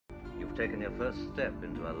You've taken your first step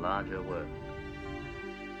into a larger world.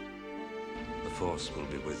 The Force will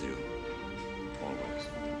be with you, always.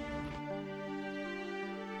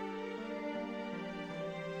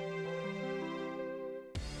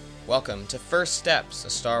 Welcome to First Steps, a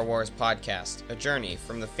Star Wars podcast, a journey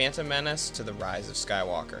from the Phantom Menace to the Rise of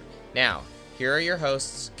Skywalker. Now, here are your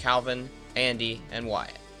hosts, Calvin, Andy, and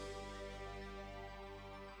Wyatt.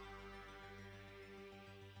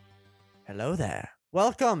 Hello there.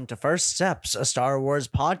 Welcome to First Steps, a Star Wars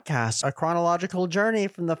podcast, a chronological journey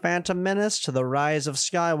from the Phantom Menace to the Rise of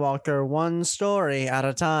Skywalker, one story at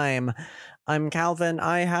a time. I'm Calvin.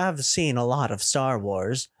 I have seen a lot of Star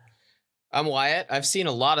Wars. I'm Wyatt. I've seen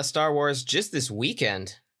a lot of Star Wars just this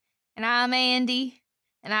weekend. And I'm Andy.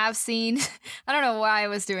 And I've seen, I don't know why I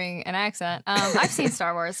was doing an accent. I've seen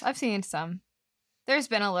Star Wars. I've seen some. There's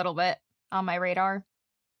been a little bit on my radar.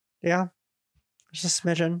 Yeah. Just a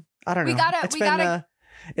smidgen. I don't know.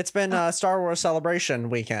 It's been Star Wars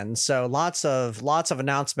Celebration weekend, so lots of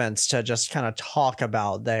announcements to just kind of talk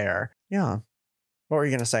about there. Yeah. What were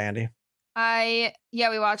you gonna say, Andy?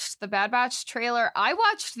 We watched the Bad Batch trailer. I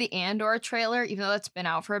watched the Andor trailer, even though that's been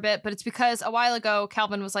out for a bit, but it's because a while ago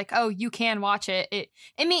Calvin was like, "Oh, you can watch it." It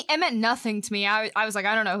meant nothing to me. I was like,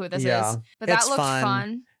 I don't know who this is, but that looked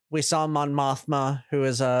fun. We saw Mon Mothma, who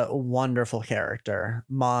is a wonderful character.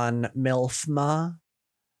 Mon Milfma.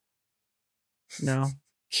 No.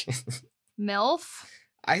 MILF?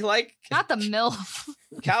 I like not the MILF.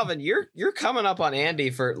 Calvin, you're coming up on Andy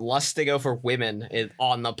for lusting over women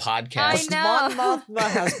on the podcast. I know. Mon Mothma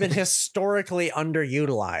has been historically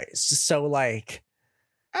underutilized. So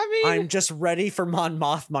I'm just ready for Mon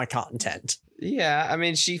Mothma content. Yeah, I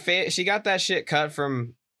mean she got that shit cut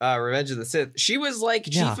from Revenge of the Sith. She was like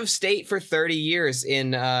chief of state for 30 years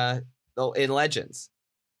in Legends.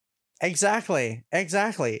 Exactly.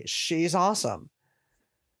 She's awesome.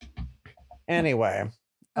 Anyway,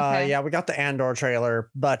 okay. We got the Andor trailer,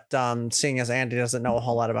 but seeing as Andy doesn't know a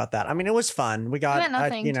whole lot about that, I mean, it was fun. We got,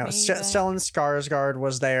 Stellan Skarsgård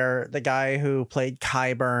was there. The guy who played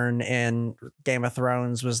Qyburn in Game of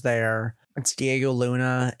Thrones was there. It's Diego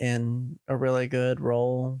Luna in a really good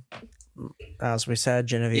role. As we said,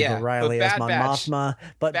 Genevieve O'Reilly as Mon Mothma,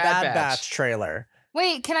 but Bad Batch trailer.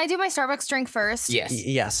 Wait, can I do my Starbucks drink first? Yes.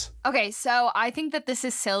 Yes. Okay, so I think that this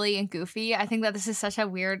is silly and goofy. I think that this is such a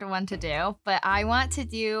weird one to do, but I want to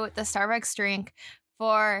do the Starbucks drink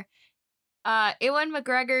for Ewan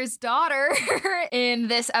McGregor's daughter in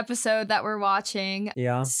this episode that we're watching.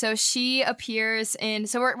 Yeah. So she appears in,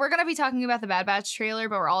 so we're going to be talking about the Bad Batch trailer,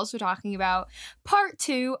 but we're also talking about part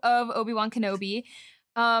 2 of Obi-Wan Kenobi.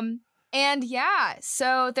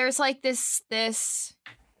 So there's like this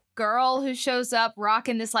girl who shows up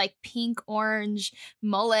rocking this like pink orange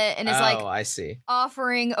mullet and is I see,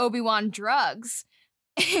 offering Obi-Wan drugs.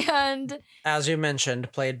 And as you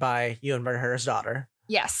mentioned, played by Ewan McGregor's daughter.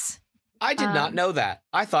 Yes. I did not know that.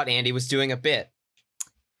 I thought Andy was doing a bit.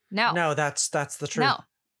 No, that's the truth. No,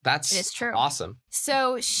 it is true. Awesome.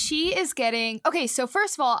 So she is getting, okay, so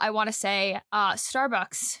first of all, I want to say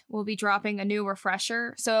Starbucks will be dropping a new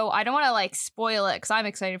refresher. So I don't want to like spoil it because I'm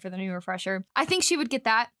excited for the new refresher. I think she would get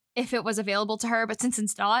that if it was available to her, but since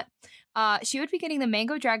it's not, she would be getting the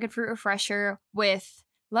mango dragon fruit refresher with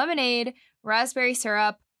lemonade, raspberry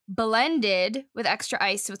syrup, blended with extra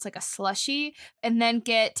ice, so it's like a slushy, and then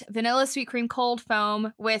get vanilla sweet cream cold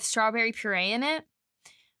foam with strawberry puree in it.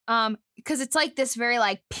 Because it's like this very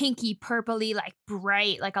like pinky purpley, like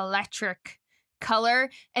bright, like electric color,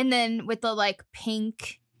 and then with the like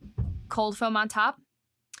pink cold foam on top.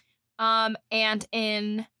 And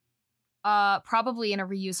in probably in a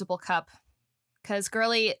reusable cup, because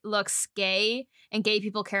girly looks gay and gay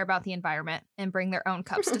people care about the environment and bring their own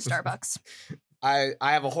cups to Starbucks. I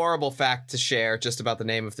have a horrible fact to share just about the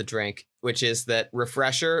name of the drink, which is that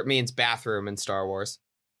refresher means bathroom in Star Wars.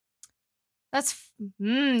 That's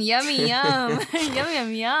yummy yum.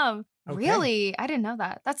 Yum yum. Okay. Really? I didn't know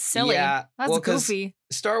that. That's silly. Yeah, that's goofy.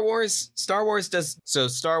 Star Wars Star Wars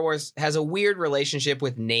has a weird relationship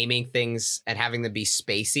with naming things and having them be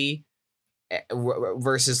spacey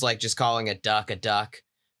versus like just calling a duck.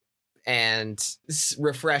 And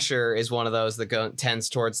refresher is one of those that tends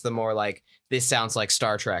towards the more like, this sounds like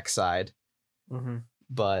Star Trek side. Mm-hmm.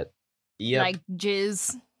 But yeah, like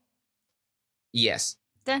jizz. Yes.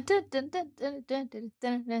 So,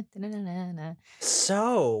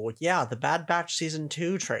 the Bad Batch Season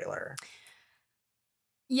 2 trailer.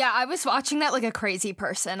 Yeah, I was watching that like a crazy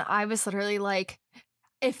person. I was literally like,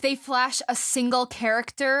 if they flash a single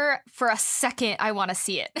character for a second, I want to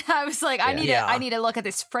see it. I was like, I need to look at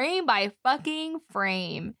this frame by fucking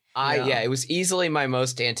frame. It was easily my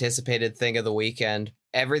most anticipated thing of the weekend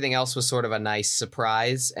everything else was sort of a nice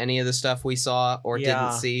surprise. Any of the stuff we saw or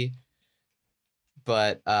didn't see,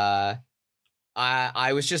 but I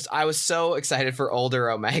was so excited for older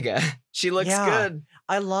Omega. She looks good.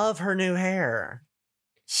 I love her new hair.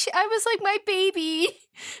 I was like, my baby.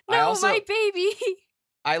 No, my baby.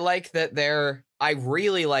 I like that I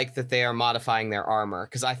really like that they are modifying their armor,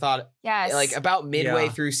 because I thought, like, about midway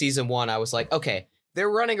through season 1, I was like, okay, they're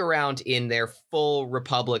running around in their full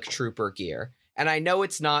Republic Trooper gear. And I know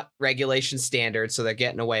it's not regulation standard, so they're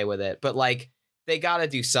getting away with it. But, like, they got to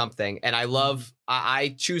do something. And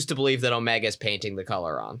I choose to believe that Omega's painting the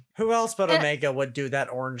color on. Who else but Omega would do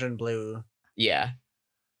that orange and blue? Yeah.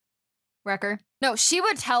 Wrecker. No, she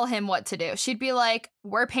would tell him what to do. She'd be like,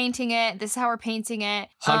 we're painting it. This is how we're painting it.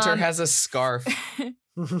 Hunter has a scarf.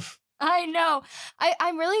 I know.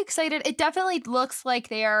 I'm really excited. It definitely looks like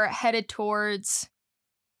they are headed towards,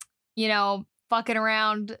 fucking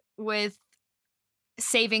around with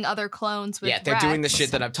saving other clones with they're doing the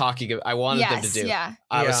shit that I'm talking about. I wanted them to do. Yeah.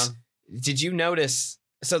 Did you notice?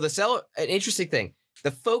 So an interesting thing,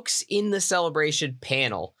 the folks in the Celebration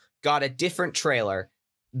panel got a different trailer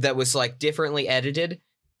that was like differently edited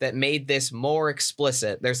that made this more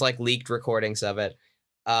explicit. There's like leaked recordings of it.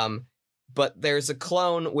 But there's a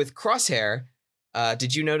clone with Crosshair.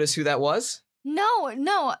 Did you notice who that was?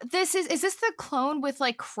 No. Is this the clone with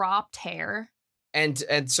like cropped hair? And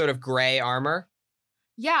sort of gray armor?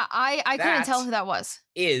 Yeah, I couldn't tell who that was.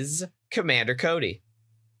 Is Commander Cody.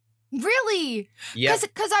 Really? Yeah.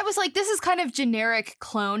 Because I was like, this is kind of generic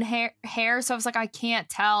clone hair, so I was like, I can't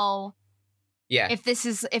tell. Yeah. If this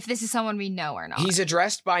is someone we know or not. He's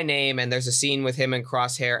addressed by name, and there's a scene with him and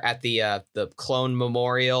Crosshair at the Clone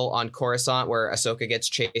Memorial on Coruscant where Ahsoka gets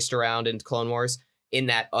chased around in Clone Wars in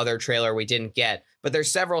that other trailer we didn't get. But there's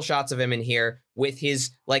several shots of him in here with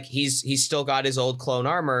his, like, he's still got his old clone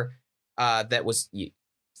armor that was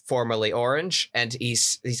formerly orange, and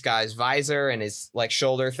he's got his visor and his like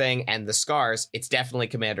shoulder thing and the scars. It's definitely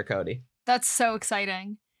Commander Cody. That's so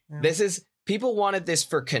exciting. People wanted this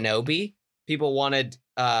for Kenobi. People wanted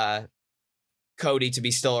Cody to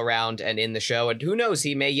be still around and in the show, and who knows,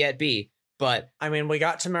 he may yet be. But I mean, we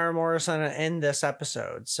got Tamara Morrison in this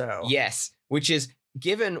episode, so yes, which is,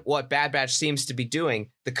 given what Bad Batch seems to be doing,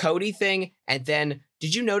 the Cody thing, and then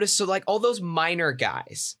did you notice? So like all those minor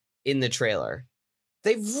guys in the trailer,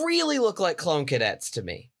 they really look like clone cadets to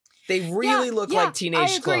me. They really look like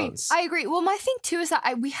teenage clones. I agree. Well, my thing too is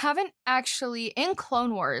that we haven't actually in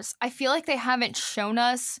Clone Wars. I feel like they haven't shown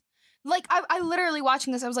us. Like, I literally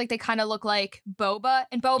watching this, I was like, they kind of look like Boba,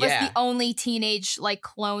 and Boba's the only teenage, like,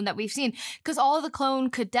 clone that we've seen. Because all of the clone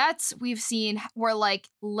cadets we've seen were, like,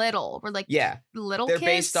 little. We're, like, little They're kids.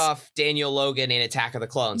 based off Daniel Logan in Attack of the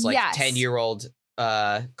Clones, like 10-year-old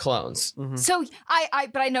clones. Mm-hmm. So,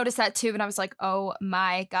 but I noticed that, too, and I was like, oh,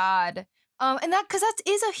 my God. And because that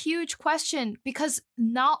is a huge question, because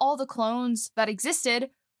not all the clones that existed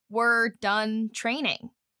were done training.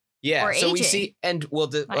 Yeah, so we see, and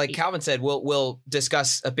like Calvin said, we'll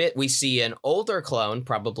discuss a bit. We see an older clone,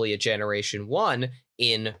 probably a Generation 1,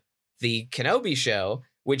 in the Kenobi show,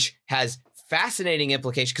 which has fascinating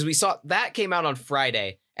implications, because we saw that came out on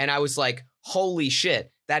Friday, and I was like, holy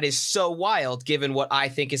shit, that is so wild, given what I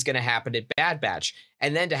think is going to happen at Bad Batch.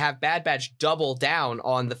 And then to have Bad Batch double down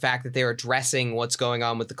on the fact that they're addressing what's going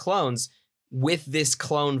on with the clones with this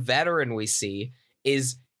clone veteran we see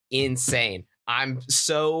is insane. I'm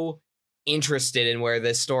so interested in where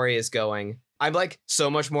this story is going. I'm like so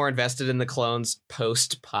much more invested in the clones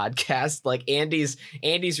post podcast. Like Andy's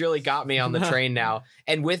really got me on the train now.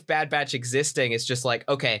 And with Bad Batch existing, it's just like,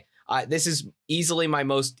 okay, this is easily my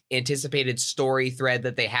most anticipated story thread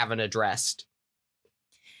that they haven't addressed.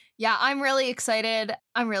 Yeah, I'm really excited.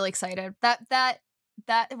 I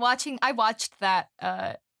watched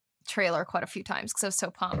that trailer quite a few times because I was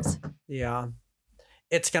so pumped. Yeah.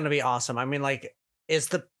 It's going to be awesome. I mean, like,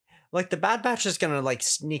 the Bad Batch is going to like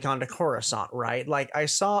sneak onto Coruscant, right? Like, I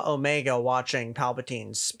saw Omega watching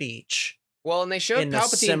Palpatine's speech. Well, and they showed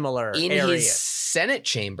Palpatine in area. His Senate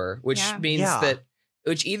chamber, which means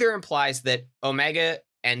which either implies that Omega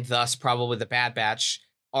and thus probably the Bad Batch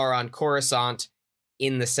are on Coruscant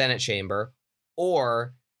in the Senate chamber,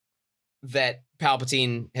 or that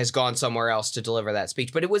Palpatine has gone somewhere else to deliver that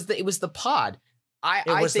speech. But it was the pod.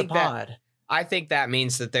 I think that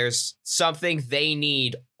means that there's something they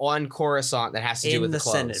need on Coruscant that has to do with the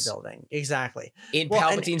clones. In the Senate building. Exactly. In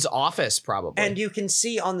Palpatine's office, probably. And you can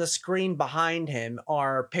see on the screen behind him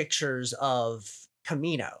are pictures of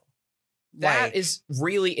Kamino. That is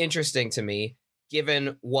really interesting to me,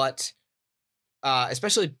 given what,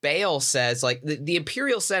 especially Bail says, like, the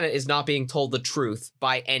Imperial Senate is not being told the truth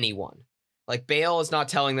by anyone. Like, Bail is not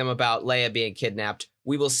telling them about Leia being kidnapped.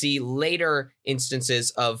 We will see later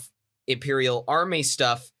instances of Imperial Army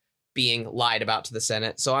stuff being lied about to the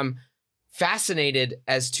Senate. So I'm fascinated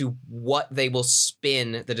as to what they will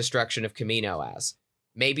spin the destruction of Kamino as.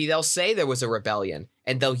 Maybe they'll say there was a rebellion,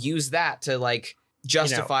 and they'll use that to, like,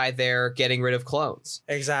 justify their getting rid of clones.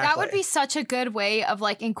 Exactly. That would be such a good way of,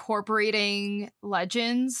 like, incorporating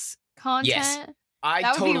Legends content. Yes. I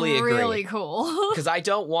that totally would be agree. really cool. Because I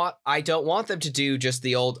don't want them to do just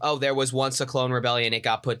the old, oh, there was once a clone rebellion, it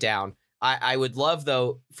got put down. I would love,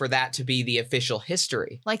 though, for that to be the official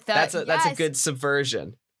history. Like that. That's a good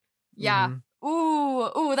subversion. Yeah. Mm-hmm.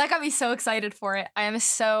 Ooh, that got me so excited for it. I'm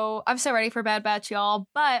so ready for Bad Batch, y'all.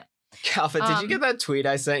 But Calvin, did you get that tweet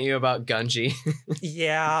I sent you about Gunji?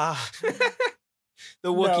 Yeah.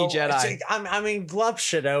 The Wookiee Jedi. I mean, Glub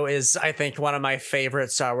Shadow is, I think, one of my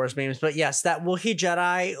favorite Star Wars memes. But yes, that Wookiee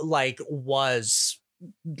Jedi, like, was,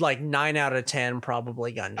 like, 9 out of 10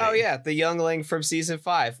 probably Gunji. Oh, yeah, the youngling from season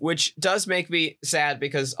 5, which does make me sad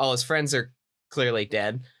because all his friends are clearly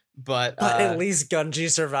dead. But at least Gunji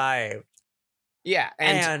survived. Yeah,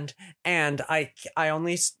 and I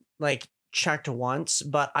only, like, checked once,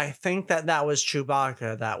 but I think that was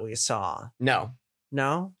Chewbacca that we saw. No,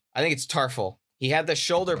 I think it's Tarful. He had the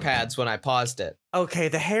shoulder pads when I paused it. Okay,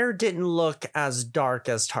 the hair didn't look as dark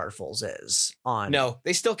as Tarful's is on. No,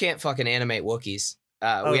 they still can't fucking animate Wookiees.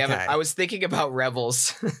 We haven't. I was thinking about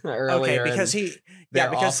Rebels earlier. Okay, because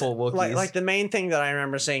because awful Wookiees. Like the main thing that I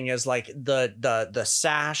remember seeing is like the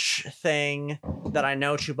sash thing that I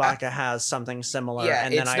know Chewbacca has something similar,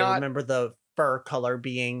 and then I remember the fur color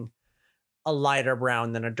being a lighter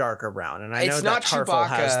brown than a darker brown, and I know that Tarful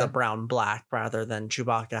has the brown black rather than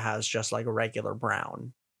Chewbacca has just like a regular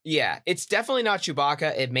brown. Yeah, it's definitely not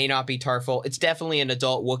Chewbacca. It may not be Tarful. It's definitely an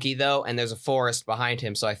adult Wookiee, though, and there's a forest behind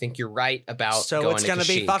him, so I think you're right about so going it's going to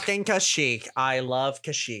be fucking Kashyyyk. I love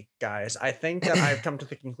Kashyyyk, guys. I think that I've come to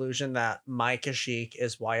the conclusion that my Kashyyyk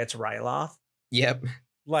is why it's Ryloth. Yep.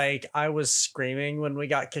 Like, I was screaming when we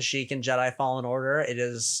got Kashyyyk in Jedi Fallen Order. It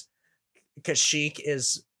is... Kashyyyk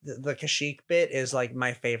is... The Kashyyyk bit is, like,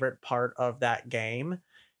 my favorite part of that game.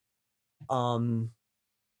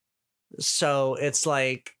 So it's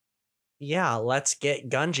like, yeah, let's get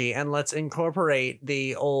Gunji and let's incorporate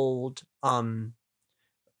the old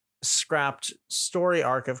scrapped story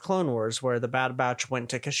arc of Clone Wars where the Bad Batch went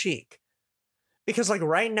to Kashyyyk. Because like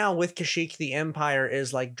right now with Kashyyyk, the Empire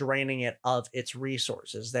is like draining it of its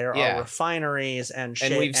resources. There are refineries and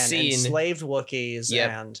shit and enslaved Wookiees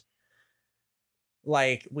and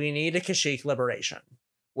like we need a Kashyyyk liberation.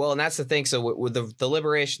 Well, and that's the thing. So with the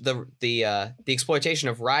liberation, the exploitation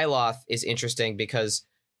of Ryloth is interesting because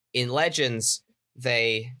in Legends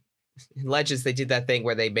they did that thing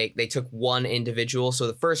where they took one individual. So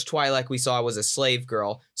the first Twi'lek we saw was a slave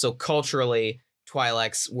girl. So culturally,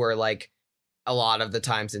 Twi'leks were like a lot of the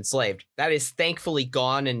times enslaved. That is thankfully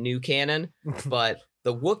gone in new canon, but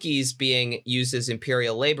the Wookiees being used as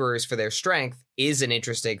Imperial laborers for their strength is an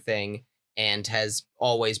interesting thing and has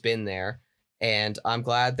always been there. And I'm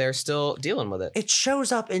glad they're still dealing with it. It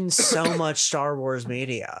shows up in so much Star Wars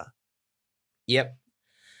media. Yep.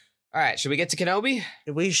 All right, should we get to Kenobi?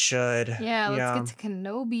 We should. Yeah, let's get to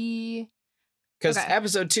Kenobi. Because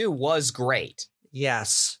episode 2 was great.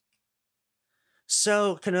 Yes.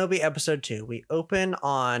 So, Kenobi episode 2. We open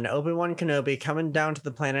on Obi-Wan Kenobi coming down to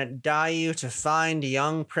the planet Daiyu to find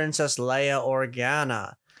young Princess Leia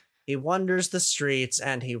Organa. He wanders the streets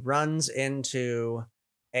and he runs into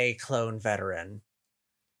a clone veteran.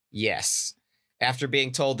 Yes. After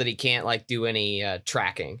being told that he can't like do any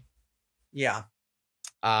tracking. Yeah.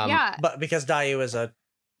 Yeah. But because Daiyu is a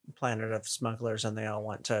planet of smugglers and they all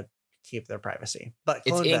want to keep their privacy. But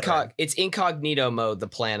it's incognito mode, the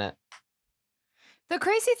planet. The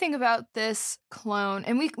crazy thing about this clone,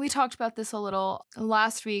 and we talked about this a little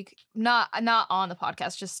last week, not on the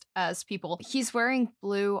podcast, just as people, he's wearing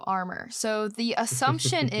blue armor. So the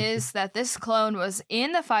assumption is that this clone was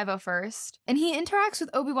in the 501st, and he interacts with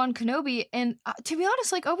Obi-Wan Kenobi, and to be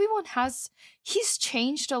honest, like Obi-Wan he's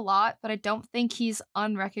changed a lot, but I don't think he's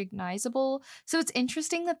unrecognizable. So it's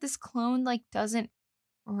interesting that this clone like doesn't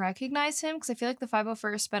recognize him, because I feel like the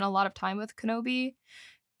 501st spent a lot of time with Kenobi.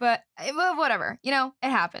 But whatever, it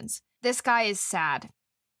happens. This guy is sad.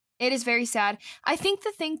 It is very sad. I think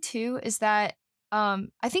the thing, too, is that I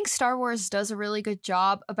think Star Wars does a really good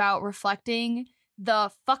job about reflecting the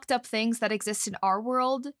fucked up things that exist in our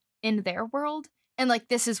world, in their world. And, like,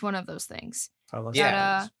 this is one of those things.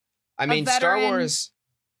 Yeah. I mean, Star Wars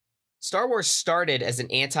started as an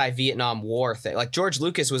anti-Vietnam War thing. Like, George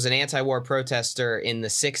Lucas was an anti-war protester in the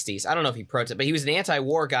 60s. I don't know if he protested, but he was an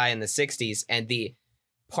anti-war guy in the 60s. And the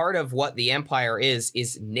part of what the Empire is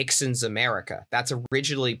Nixon's America. That's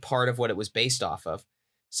originally part of what it was based off of.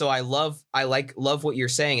 So I love what you're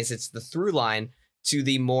saying is it's the through line to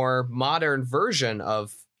the more modern version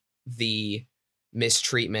of the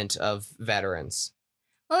mistreatment of veterans.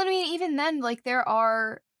 Well, I mean, even then, like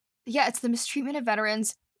it's the mistreatment of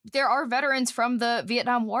veterans. There are veterans from the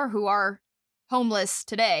Vietnam War who are homeless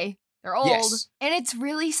today. They're old, yes. And it's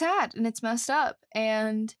really sad and it's messed up.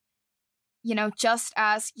 And, just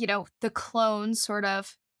as, the clones sort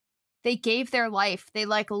of, they gave their life. They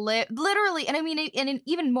literally, and I mean, in an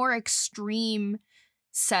even more extreme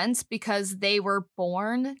sense, because they were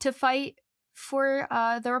born to fight for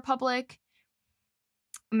the Republic.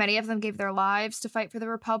 Many of them gave their lives to fight for the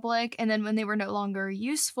Republic. And then when they were no longer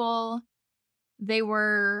useful, they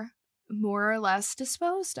were more or less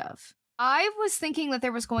disposed of. I was thinking that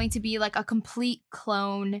there was going to be like a complete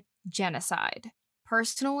clone genocide.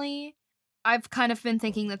 Personally, I've kind of been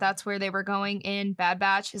thinking that that's where they were going in Bad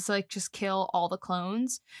Batch, is like just kill all the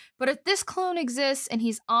clones. But if this clone exists and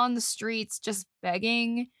he's on the streets just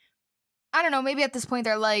begging, I don't know, maybe at this point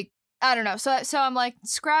they're like, I don't know. So I'm like,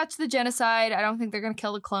 scratch the genocide. I don't think they're going to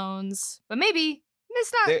kill the clones. But maybe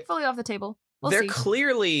it's not fully off the table. They're see.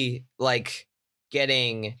 Clearly like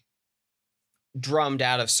getting drummed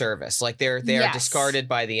out of service. Like they're yes. discarded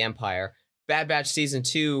by the Empire. Bad Batch Season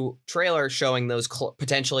 2 trailer showing those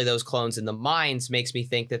potentially those clones in the mines makes me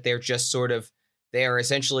think that they're just sort of, they are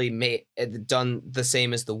essentially done the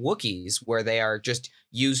same as the Wookiees, where they are just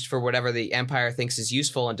used for whatever the Empire thinks is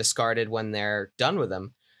useful and discarded when they're done with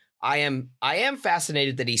them. I am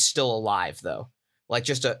fascinated that he's still alive, though. Like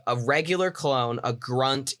just a regular clone, a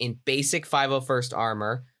grunt in basic 501st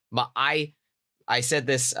armor. I said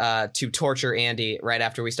this to torture Andy right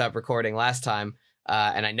after we stopped recording last time,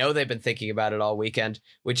 and I know they've been thinking about it all weekend,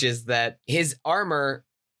 which is that his armor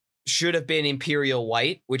should have been Imperial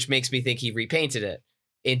white, which makes me think he repainted it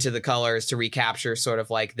into the colors to recapture sort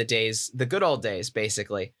of like the good old days,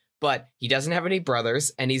 basically. But he doesn't have any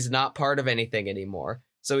brothers, and he's not part of anything anymore.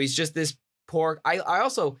 So he's just this poor... I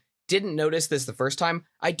also didn't notice this the first time.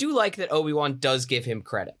 I do like that Obi-Wan does give him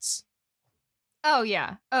credits. Oh,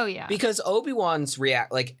 yeah. Because Obi-Wan's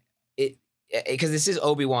because this is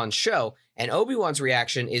Obi-Wan's show, and Obi-Wan's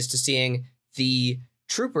reaction is to seeing the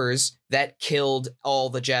troopers that killed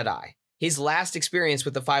all the Jedi. His last experience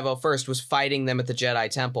with the 501st was fighting them at the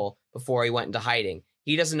Jedi Temple before he went into hiding.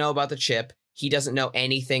 He doesn't know about the chip. He doesn't know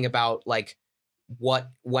anything about, like, what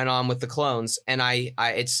went on with the clones, and I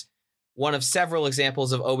it's one of several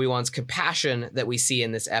examples of Obi-Wan's compassion that we see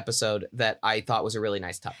in this episode that I thought was a really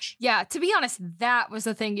nice touch. Yeah, to be honest, that was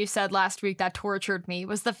the thing you said last week that tortured me,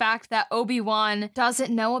 was the fact that Obi-Wan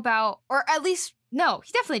doesn't know about, or at least, no,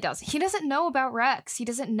 he definitely does. He doesn't know about Rex. He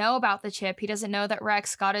doesn't know about the chip. He doesn't know that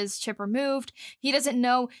Rex got his chip removed. He doesn't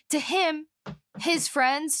know. To him, his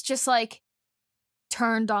friends just like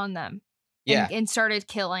turned on them and started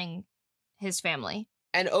killing his family.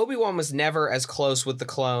 And Obi-Wan was never as close with the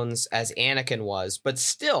clones as Anakin was, but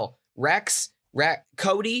still,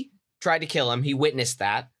 Cody tried to kill him. He witnessed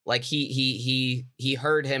that. Like he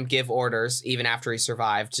heard him give orders even after he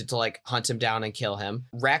survived to like hunt him down and kill him.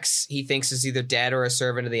 Rex, he thinks, is either dead or a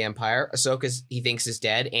servant of the Empire. Ahsoka, he thinks, is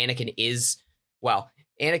dead. Anakin is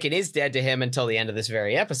dead to him until the end of this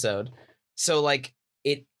very episode. So like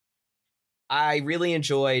I really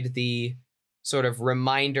enjoyed the sort of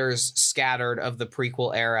reminders scattered of the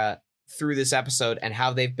prequel era through this episode and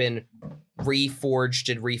how they've been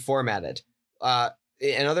reforged and reformatted.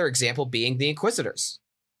 Another example being the Inquisitors,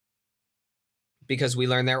 because we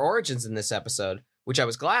learn their origins in this episode, which I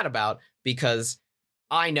was glad about because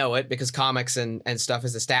I know it because comics and stuff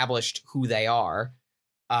has established who they are.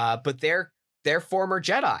 But they're former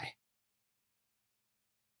Jedi.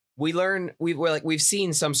 We've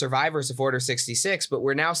seen some survivors of Order 66, but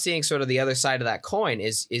we're now seeing sort of the other side of that coin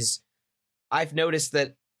is I've noticed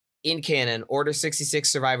that in canon, Order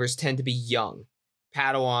 66 survivors tend to be young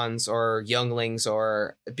Padawans or younglings,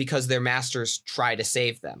 or because their masters try to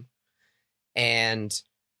save them. And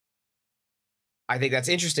I think that's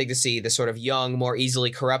interesting to see the sort of young, more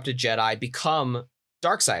easily corrupted Jedi become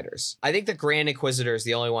Darksiders. I think the Grand Inquisitor is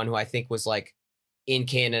the only one who I think was like in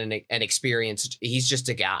canon and experienced. He's just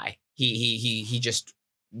a guy. He just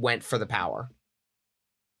went for the power.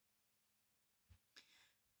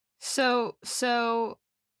 So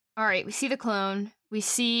all right, we see the clone. We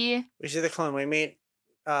see the clone. We meet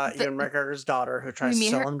Ewan McGregor's daughter, who tries to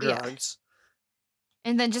sell him drugs.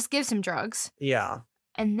 And then just gives him drugs. Yeah.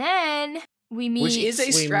 And then we meet... Which is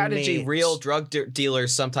a strategy real drug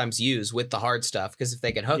dealers sometimes use with the hard stuff, because if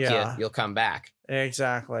they can hook you, you'll come back.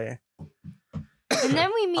 Exactly. And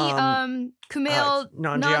then we meet Kumail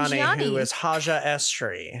Nanjiani, who is Haja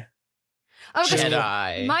Estri. Oh,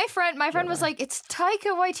 Jedi. My friend was like, it's Taika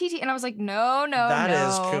Waititi, and I was like, no, that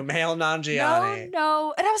is Kumail Nanjiani.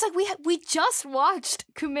 No, and I was like, we just watched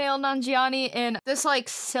Kumail Nanjiani in this like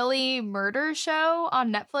silly murder show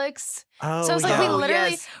on Netflix. Oh, so I was like, we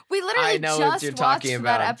literally just watched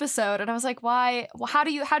that episode, and I was like, why? How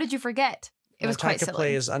did you forget? It was quite silly. Taika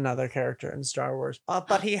plays another character in Star Wars,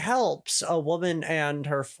 but he helps a woman and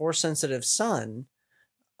her Force-sensitive son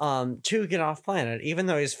to get off planet. Even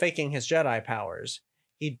though he's faking his Jedi powers,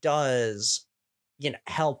 he does,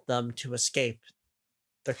 help them to escape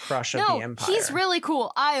the crush of the Empire. He's really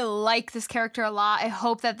cool. I like this character a lot. I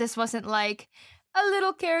hope that this wasn't like a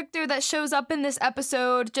little character that shows up in this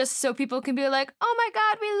episode just so people can be like, oh my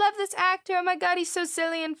god, we love this actor. Oh my god, he's so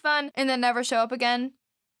silly and fun, and then never show up again.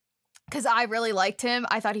 Because I really liked him.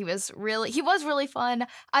 I thought he was really fun.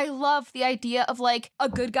 I love the idea of like a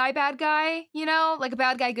good guy, bad guy, like a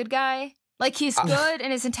bad guy, good guy. Like he's good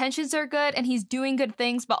and his intentions are good and he's doing good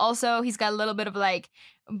things, but also he's got a little bit of like,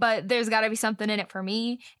 but there's got to be something in it for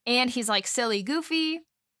me. And he's like silly, goofy.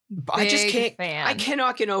 I just can't, I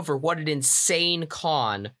cannot get over what an insane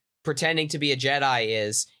con pretending to be a Jedi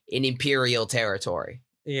is in Imperial territory.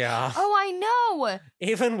 Yeah. Oh, I know.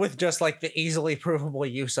 Even with just like the easily provable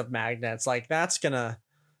use of magnets, like that's gonna.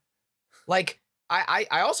 Like, I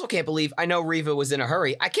also can't believe, I know Reva was in a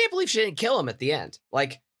hurry. I can't believe she didn't kill him at the end.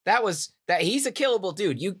 Like, he's a killable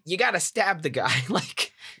dude. You gotta stab the guy.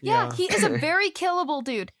 Like, yeah, he is a very killable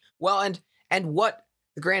dude. Well, and what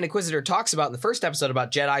the Grand Inquisitor talks about in the first episode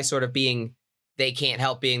about Jedi sort of being, they can't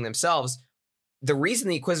help being themselves. The reason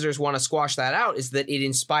the Inquisitors want to squash that out is that it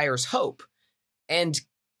inspires hope. And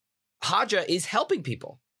Haja is helping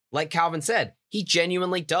people. Like Calvin said, he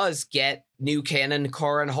genuinely does get new canon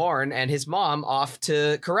Corran Horn and his mom off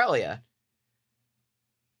to Corellia.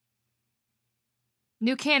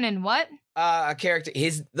 New canon what? A character,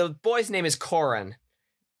 the boy's name is Corran.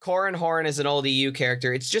 Corran Horn is an old EU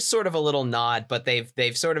character. It's just sort of a little nod, but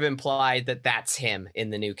they've sort of implied that that's him in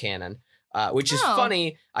the new canon, which is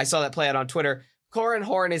funny. I saw that play out on Twitter. Corran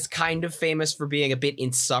Horn is kind of famous for being a bit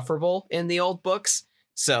insufferable in the old books.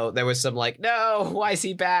 So there was some like, no, why is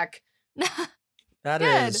he back? That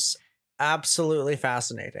is absolutely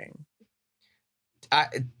fascinating.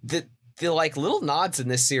 The like little nods in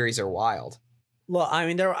this series are wild. Well, I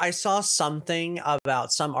mean, I saw something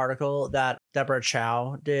about some article that Deborah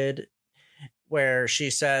Chow did where she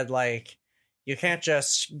said, like, you can't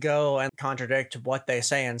just go and contradict what they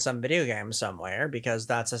say in some video game somewhere because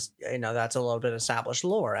that's a little bit established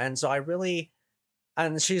lore. And so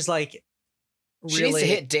and she's like, really, she needs to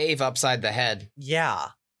hit Dave upside the head. Yeah.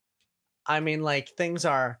 I mean, like,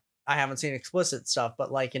 I haven't seen explicit stuff,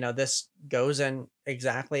 but like, this goes in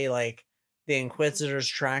exactly like the Inquisitors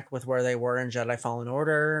track with where they were in Jedi Fallen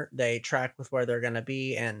Order. They track with where they're going to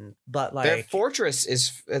be. But like their fortress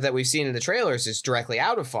that we've seen in the trailers is directly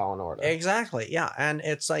out of Fallen Order. Exactly. Yeah. And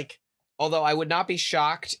it's like, although I would not be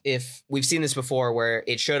shocked if we've seen this before where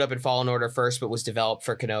it showed up in Fallen Order first, but was developed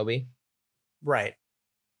for Kenobi. Right.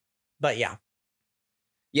 But yeah.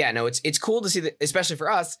 Yeah, no, it's cool to see that, especially for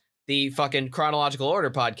us, the fucking Chronological Order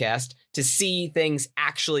podcast, to see things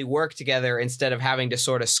actually work together instead of having to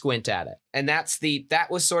sort of squint at it. And that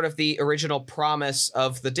was sort of the original promise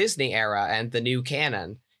of the Disney era and the new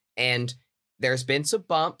canon. And there's been some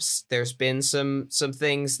bumps. There's been some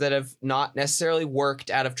things that have not necessarily worked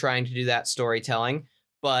out of trying to do that storytelling.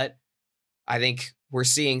 But I think we're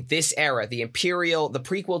seeing this era, the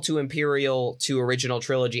prequel to Imperial to original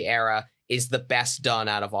trilogy era, is the best done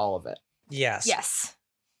out of all of it. Yes. Yes.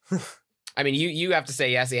 I mean, you have to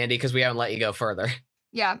say yes, Andy, because we haven't let you go further.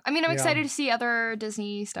 Yeah. I mean, I'm excited to see other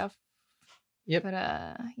Disney stuff. Yep.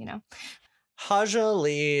 But, Haja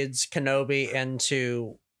leads Kenobi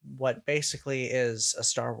into what basically is a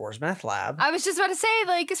Star Wars meth lab. I was just about to say,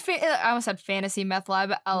 like, I almost said fantasy meth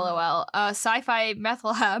lab, LOL. Sci-fi meth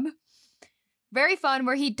lab. Very fun,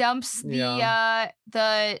 where he dumps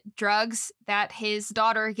the drugs that his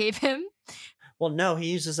daughter gave him. Well, no, he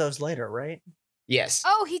uses those later, right? Yes.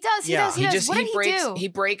 Oh, he does. He does. What did he do? He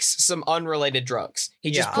breaks some unrelated drugs.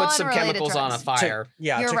 He just puts some chemicals on a fire.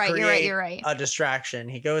 You're right. A distraction.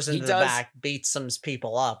 He goes into the back, beats some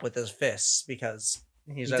people up with his fists because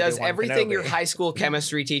he does everything your high school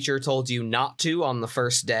chemistry teacher told you not to on the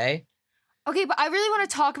first day. Okay, but I really want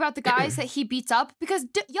to talk about the guys that he beats up because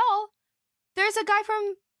y'all, there's a guy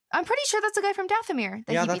from. I'm pretty sure that's a guy from Dathomir.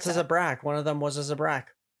 That's a Zabrak. One of them was a Zabrak.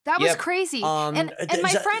 That was crazy. And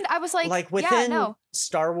my friend, I was like within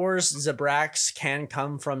Star Wars, Zabraks can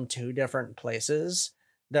come from two different places.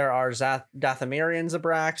 there are Dathomirian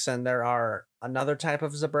Zabraks, and there are another type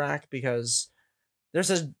of Zabrak, because there's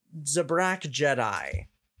a Zabrak Jedi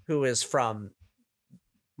who is from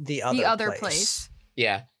the other place.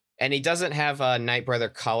 Yeah, and he doesn't have Night Brother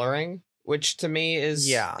coloring, which to me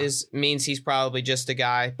is means he's probably just a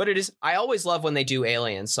guy. But it is. I always love when they do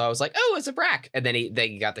aliens, so I was like, oh, it's a Zabrak, and then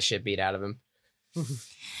they got the shit beat out of him.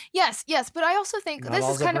 Yes, but I also think this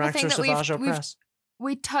is kind of a thing that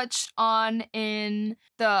we touched on in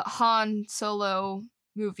the Han Solo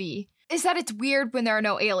movie, is that it's weird when there are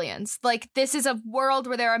no aliens. Like, this is a world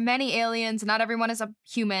where there are many aliens, not everyone is a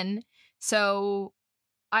human. So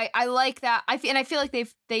I like that. I feel like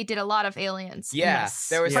they did a lot of aliens. Yeah,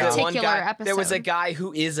 there was that one guy. Episode. There was a guy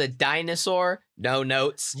who is a dinosaur. No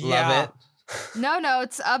notes. Love it. No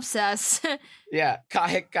notes. Obsess. Yeah,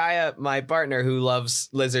 Kaya, my partner who loves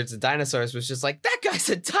lizards and dinosaurs, was just like, that guy's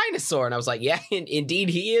a dinosaur. And I was like, yeah, indeed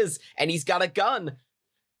he is. And he's got a gun.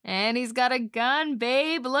 And he's got a gun,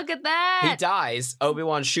 babe. Look at that. He dies.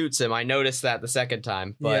 Obi-Wan shoots him. I noticed that the second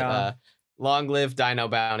time. But long live Dino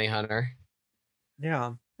Bounty Hunter.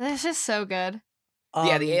 Yeah. This is so good.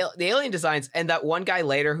 Yeah, the alien designs, and that one guy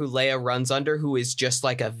later who Leia runs under, who is just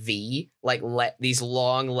like a V, like these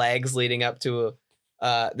long legs leading up to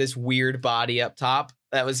this weird body up top.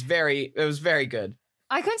 It was very good.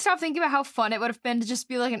 I couldn't stop thinking about how fun it would have been to just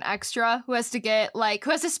be like an extra who has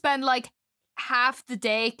to spend like half the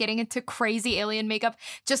day getting into crazy alien makeup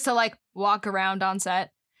just to like walk around on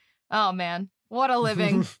set. Oh man, what a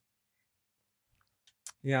living.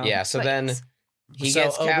 Yeah. So then he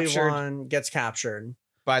gets captured. Obi-Wan gets captured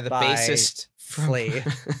by the bassist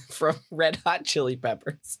from Red Hot Chili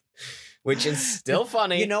Peppers, which is still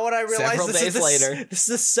funny. You know what I realized? Several days later. This is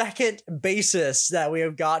the second bassist that we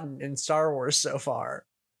have gotten in Star Wars so far.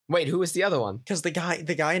 Wait, who was the other one? Because the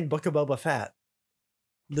guy in Book of Boba Fett,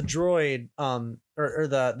 the droid, or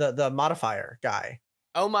the modifier guy.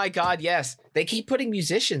 Oh my God, yes. They keep putting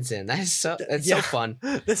musicians in. That's so fun.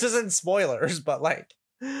 This isn't spoilers, but like,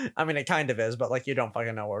 I mean, it kind of is, but like, you don't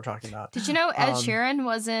fucking know what we're talking about. Did you know Ed Sheeran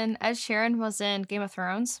was in Game of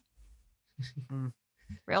Thrones?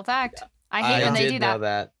 Real fact. I hate when they do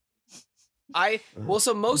that.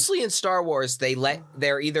 So mostly in Star Wars,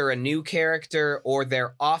 they're either a new character or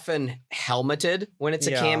they're often helmeted when it's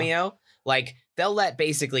a cameo. Like, they'll let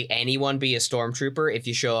basically anyone be a stormtrooper if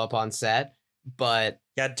you show up on set. But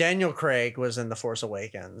yeah, Daniel Craig was in The Force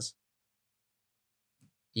Awakens.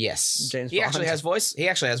 Yes, James He actually has voice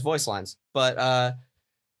lines. But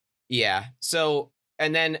yeah. So,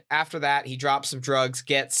 and then after that, he drops some drugs,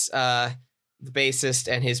 gets the bassist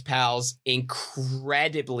and his pals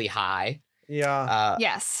incredibly high. Yeah.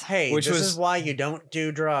 Yes. Hey, this is why you don't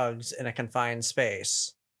do drugs in a confined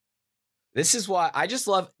space. This is why I just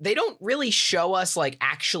love, they don't really show us like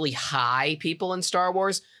actually high people in Star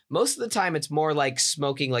Wars. Most of the time it's more like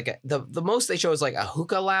smoking, like the most they show is like a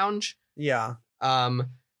hookah lounge. Yeah.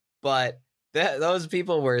 But those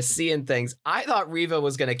people were seeing things. I thought Reva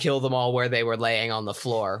was going to kill them all where they were laying on the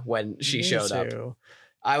floor when she showed up.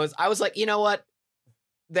 I was like, you know what?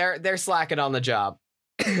 They're slacking on the job.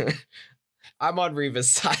 I'm on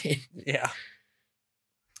Reva's side. Yeah.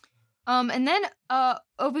 And then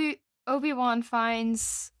Obi-Wan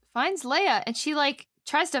finds Leia, and she like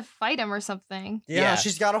tries to fight him or something. Yeah,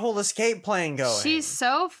 she's got a whole escape plan going. She's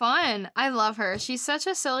so fun. I love her. She's such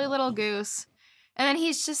a silly little goose. And then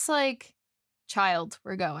he's just like, child,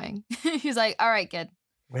 we're going. He's like, all right, kid.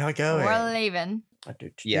 We are going. We're leaving.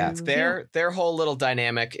 Yeah, their whole little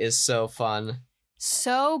dynamic is so fun.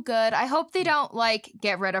 So good. I hope they don't like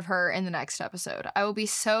get rid of her in the next episode. I will be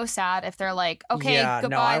so sad if they're like, okay,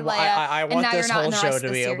 goodbye, Leia. I want this whole show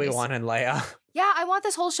to be Obi-Wan and Leia. Yeah, I want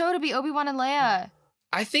this whole show to be Obi-Wan and Leia.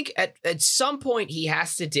 I think at some point he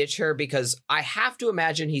has to ditch her, because I have to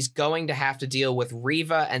imagine he's going to have to deal with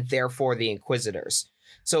Reva and therefore the Inquisitors.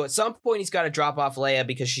 So at some point he's got to drop off Leia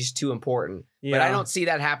because she's too important. Yeah. But I don't see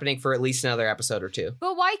that happening for at least another episode or two.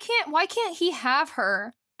 But why can't he have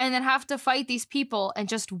her and then have to fight these people and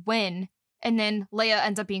just win, and then Leia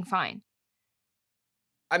ends up being fine?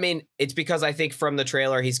 I mean, it's because I think from the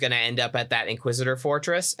trailer he's going to end up at that Inquisitor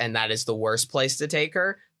fortress, and that is the worst place to take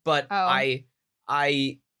her. But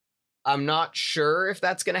I'm not sure if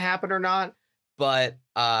that's going to happen or not. But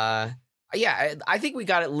yeah, I think we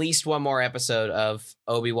got at least one more episode of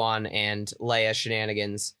Obi-Wan and Leia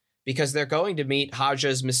shenanigans, because they're going to meet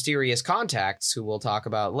Haja's mysterious contacts, who we'll talk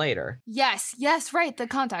about later. Yes, right, the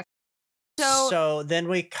contact. So then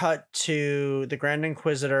we cut to the Grand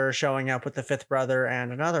Inquisitor showing up with the fifth brother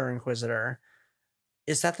and another Inquisitor.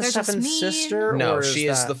 Is that the seventh sister? No, she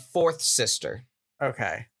is the fourth sister.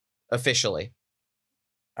 Okay. Officially.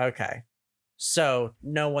 Okay. So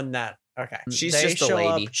no one that She's they just a show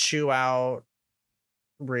lady. up, chew out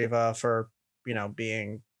Reva for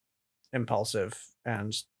being impulsive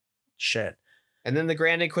and shit. And then the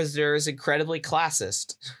Grand Inquisitor is incredibly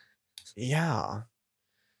classist. Yeah.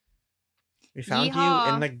 We found Yeehaw.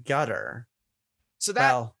 you in the gutter. So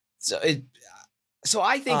that Well, so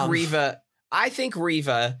I think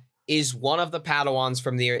Reva is one of the Padawans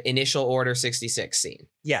from the initial Order 66 scene.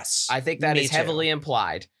 yes. I think that Me is too. heavily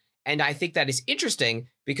implied. And I think that is interesting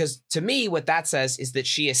because to me, what that says is that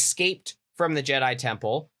she escaped from the Jedi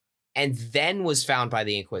Temple and then was found by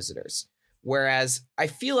the Inquisitors. Whereas I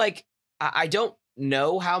feel like I don't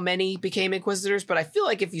know how many became Inquisitors, but I feel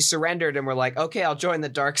like if you surrendered and were like, okay, I'll join the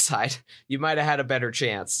dark side, you might have had a better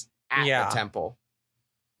chance at Yeah. the temple.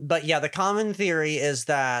 But yeah, the common theory is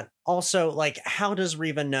that also, like, how does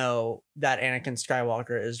Reva know that Anakin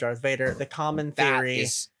Skywalker is Darth Vader? The common That theory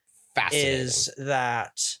is fascinating. is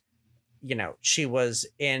that, she was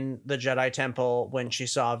in the Jedi Temple when she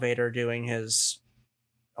saw Vader doing his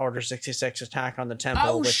Order 66 attack on the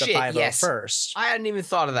temple with the 501st. I hadn't even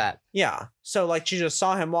thought of that. Yeah. So, like, she just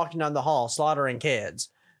saw him walking down the hall slaughtering kids,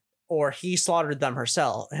 or he slaughtered them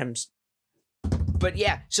herself. But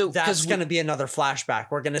yeah, so That's going to be another flashback.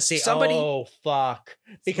 We're going to see, Somebody- oh, fuck.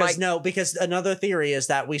 Because another theory is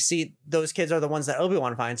that we see those kids are the ones that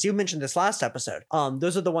Obi-Wan finds. You mentioned this last episode.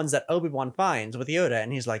 Those are the ones that Obi-Wan finds with Yoda,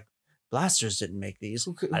 and he's like, blasters didn't make these.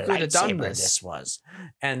 Who could A have done lightsaber this? was.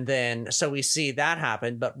 And then, so we see that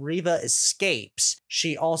happen, but Reva escapes.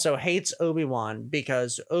 She also hates Obi-Wan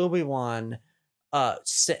because Obi-Wan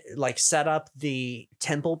set up the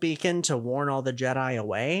temple beacon to warn all the Jedi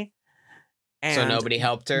away. And So nobody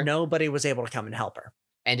helped her? Nobody was able to come and help her.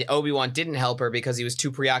 And Obi-Wan didn't help her because he was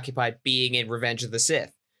too preoccupied being in Revenge of the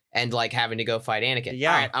Sith and like having to go fight Anakin.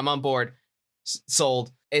 Yeah. All right, I'm on board.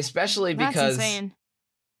 Sold. Especially That's insane.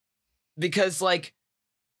 because like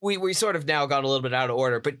we sort of now got a little bit out of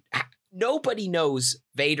order, but nobody knows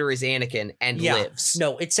Vader is Anakin and lives.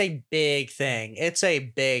 No, it's a big thing. It's a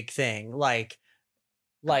big thing. Like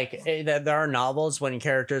there are novels when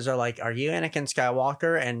characters are like, "Are you Anakin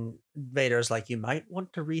Skywalker?" And Vader's like, "You might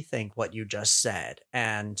want to rethink what you just said."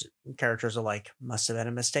 And characters are like, "Must have been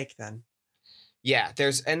a mistake then." Yeah,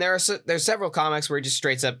 there's several comics where he just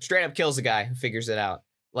straight up kills a guy who figures it out.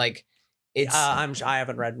 Like it's I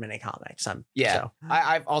haven't read many comics.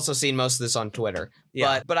 I've also seen most of this on Twitter.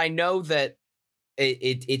 Yeah. But I know that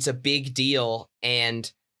it's a big deal,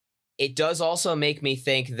 and it does also make me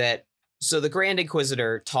think that. So the Grand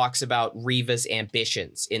Inquisitor talks about Reva's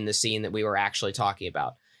ambitions in the scene that we were actually talking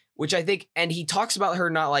about, which I think, and he talks about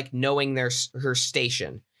her not like knowing her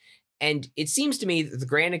station. And it seems to me that the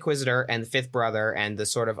Grand Inquisitor and the Fifth Brother and the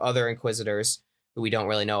sort of other Inquisitors, who we don't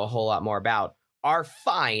really know a whole lot more about, are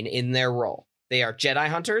fine in their role. They are Jedi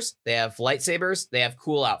hunters. They have lightsabers. They have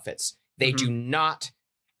cool outfits. They do not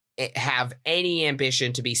have any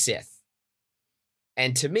ambition to be Sith.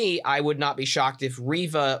 And to me, I would not be shocked if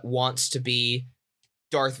Reva wants to be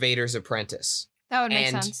Darth Vader's apprentice. That would make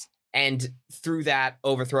sense. And through that,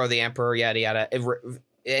 overthrow the Emperor, yada, yada.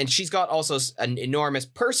 And she's got also an enormous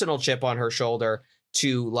personal chip on her shoulder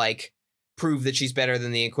to, like, prove that she's better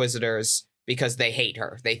than the Inquisitors because they hate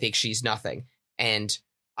her. They think she's nothing. And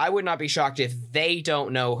I would not be shocked if they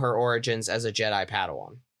don't know her origins as a Jedi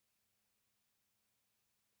Padawan.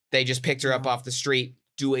 They just picked her up off the street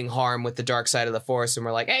doing harm with the dark side of the Force, and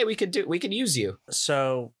we're like, hey, we could use you.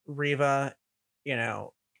 So Reva,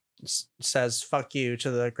 says fuck you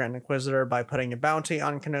to the Grand Inquisitor by putting a bounty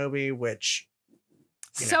on Kenobi, which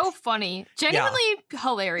so funny, genuinely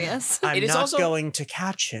hilarious. I'm not going to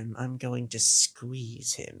catch him. I'm going to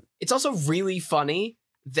squeeze him. It's also really funny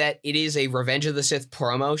that it is a Revenge of the Sith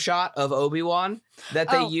promo shot of Obi-Wan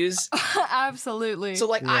that they use. Absolutely. So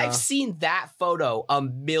like I've seen that photo a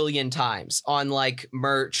million times on like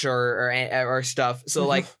merch or stuff. So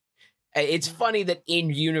like it's funny that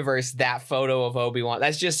in universe that photo of Obi-Wan,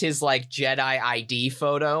 that's just his like Jedi ID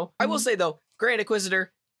photo. I will say though, Grand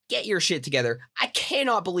Inquisitor, get your shit together. I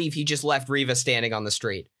cannot believe he just left Reva standing on the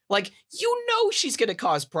street. Like, she's going to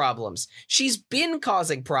cause problems. She's been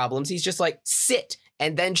causing problems. He's just like, sit.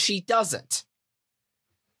 And then she doesn't.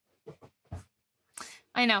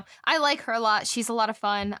 I know. I like her a lot. She's a lot of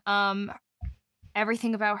fun.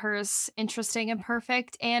 Everything about her is interesting and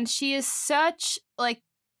perfect. And she is such like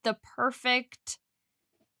the perfect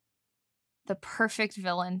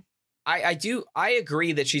villain. I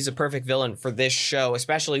agree that she's a perfect villain for this show,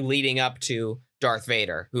 especially leading up to Darth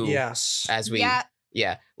Vader, who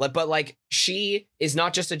but like she is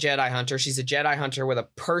not just a Jedi hunter, she's a Jedi hunter with a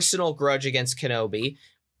personal grudge against Kenobi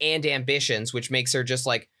and ambitions, which makes her just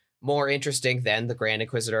like more interesting than the Grand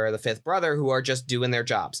Inquisitor or the Fifth Brother, who are just doing their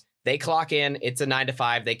jobs. They clock in, it's a 9 to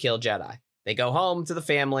 5, they kill Jedi. They go home to the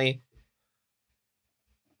family.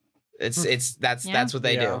 That's what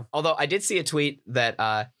they do. Although I did see a tweet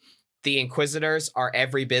that the Inquisitors are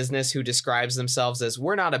every business who describes themselves as,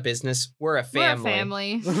 we're not a business, we're a family. We're a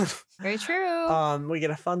family. Very true. We get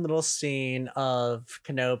a fun little scene of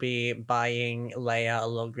Kenobi buying Leia a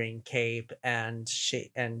little green cape, and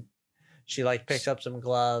she like picks up some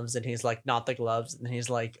gloves, and he's like, not the gloves, and he's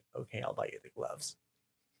like, okay, I'll buy you the gloves.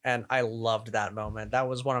 And I loved that moment. That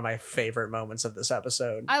was one of my favorite moments of this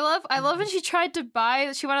episode. I love when she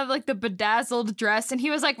wanted like the bedazzled dress, and he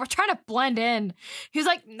was like, we're trying to blend in. He was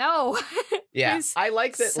like, no. Yeah. I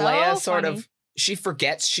like that so Leia sort of, she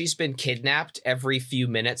forgets she's been kidnapped every few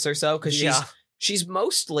minutes or so, because she's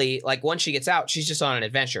mostly, like, once she gets out, she's just on an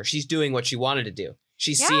adventure. She's doing what she wanted to do.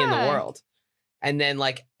 She's seeing the world. And then,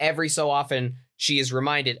 like, every so often, she is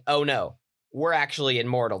reminded, oh no, we're actually in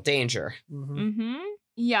mortal danger. Mm-hmm.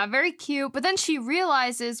 Yeah, very cute. But then she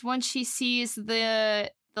realizes when she sees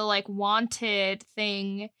the like wanted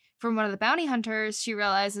thing from one of the bounty hunters, she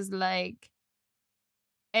realizes like,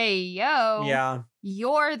 hey, yo,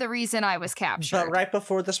 you're the reason I was captured. But right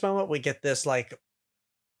before this moment, we get this like,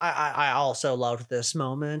 I also loved this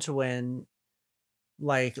moment when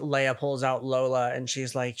like Leia pulls out Lola and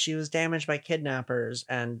she's like, she was damaged by kidnappers,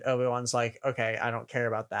 and Obi-Wan's like, okay, I don't care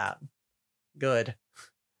about that. Good.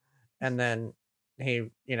 And then he,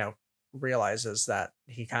 realizes that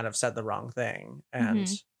he kind of said the wrong thing and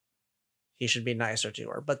he should be nicer to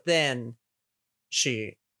her. But then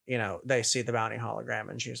she, they see the bounty hologram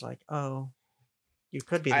and she's like, oh, you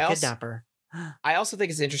could be the kidnapper. I also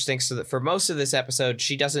think it's interesting so that for most of this episode,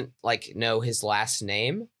 she doesn't like know his last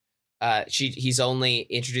name. He's only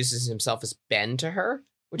introduces himself as Ben to her,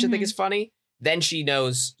 which I think is funny. Then she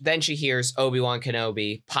hears Obi-Wan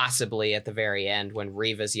Kenobi possibly at the very end when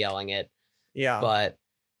Reva's yelling it. Yeah. But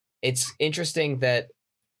it's interesting that,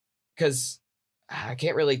 because I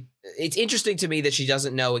can't really, it's interesting to me that she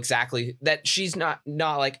doesn't know exactly, that she's not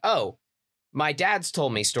like, oh, my dad's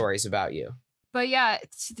told me stories about you. But yeah,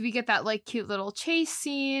 we get that like cute little chase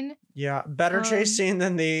scene. Yeah, better chase scene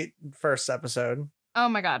than the first episode. Oh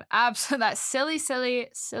my God, absolutely. That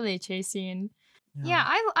silly chase scene. Yeah,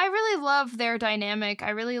 I really love their dynamic. I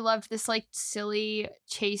really loved this like silly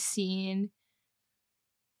chase scene.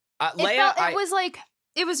 Leia,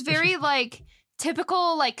 it was very like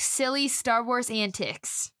typical like silly Star Wars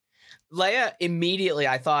antics. Leia immediately,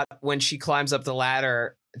 I thought when she climbs up the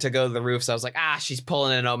ladder to go to the roofs, I was like, she's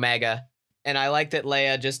pulling an Omega. And I like that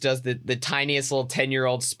Leia just does the tiniest little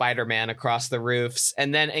 10-year-old Spider-Man across the roofs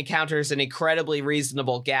and then encounters an incredibly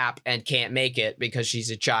reasonable gap and can't make it because she's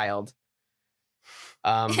a child.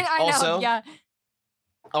 Also,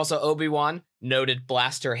 Obi-Wan, noted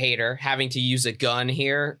blaster hater, having to use a gun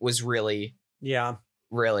here was really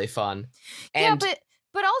fun. And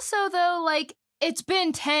but also though, like, it's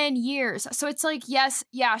been 10 years. So it's like,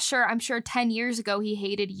 sure, I'm sure 10 years ago he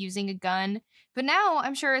hated using a gun, but now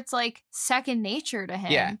I'm sure it's like second nature to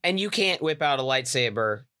him. Yeah, and you can't whip out a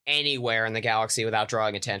lightsaber anywhere in the galaxy without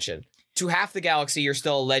drawing attention. To half the galaxy, you're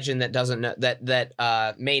still a legend that doesn't know,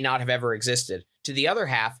 that may not have ever existed. To the other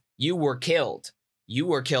half, you were killed. You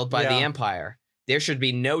were killed by the Empire. There should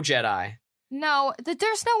be no Jedi. No,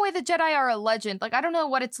 there's no way the Jedi are a legend. Like, I don't know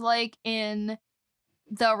what it's like in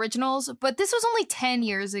the originals, but this was only 10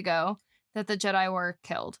 years ago that the Jedi were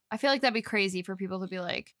killed. I feel like that'd be crazy for people to be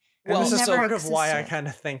like, well, this is sort of why I kind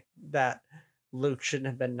of think that Luke shouldn't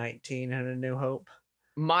have been 19 in A New Hope.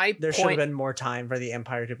 There should have been more time for the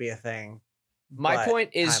Empire to be a thing. My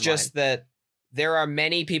point is just that there are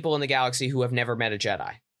many people in the galaxy who have never met a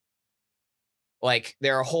Jedi. Like,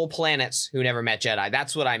 there are whole planets who never met Jedi.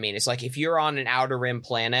 That's what I mean. It's like, if you're on an Outer Rim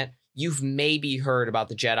planet, you've maybe heard about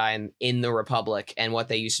the Jedi in the Republic and what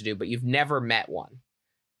they used to do, but you've never met one.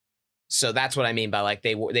 So that's what I mean by, like,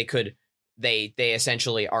 they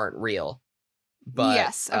essentially aren't real. But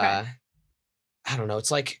yes, okay. I don't know. It's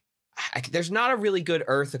like, there's not a really good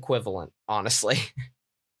Earth equivalent, honestly.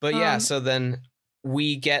 But yeah, so then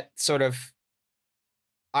we get sort of,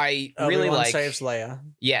 I really Obi-Wan like saves Leia.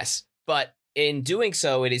 Yes, but in doing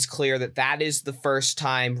so, it is clear that is the first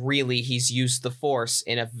time really he's used the Force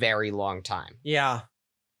in a very long time. Yeah.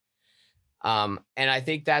 And I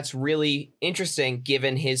think that's really interesting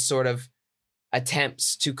given his sort of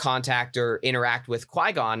attempts to contact or interact with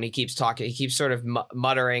Qui-Gon. He keeps sort of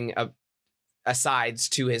muttering asides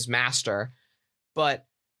to his master. But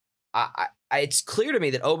it's clear to me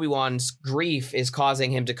that Obi-Wan's grief is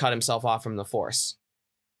causing him to cut himself off from the Force.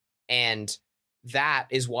 And that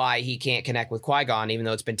is why he can't connect with Qui-Gon, even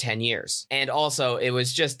though it's been 10 years. And also, it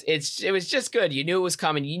was just good. You knew it was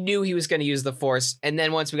coming. You knew he was going to use the Force. And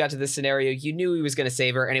then once we got to this scenario, you knew he was going to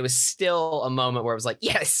save her. And it was still a moment where it was like,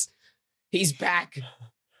 yes, he's back.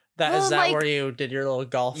 Is that where you did your little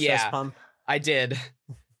golf fist pump? I did.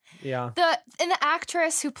 Yeah. The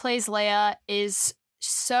actress who plays Leia is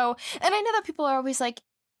so, and I know that people are always like,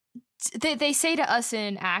 they say to us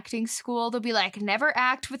in acting school, they'll be like, never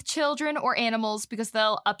act with children or animals because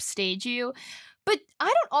they'll upstage you. But I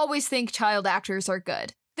don't always think child actors are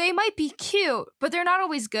good. They might be cute, but they're not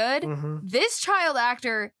always good. Mm-hmm. This child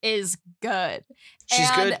actor is good. She's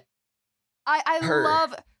good. I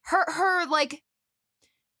love her like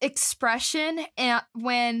expression and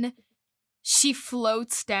when she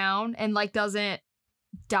floats down and like doesn't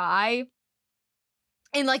die.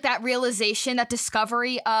 And like that realization, that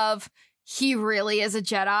discovery of he really is a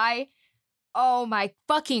Jedi. Oh my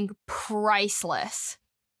fucking priceless.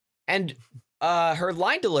 And her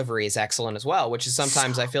line delivery is excellent as well, which is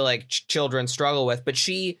sometimes I feel like children struggle with. But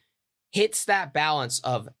she hits that balance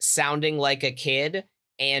of sounding like a kid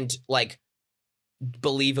and like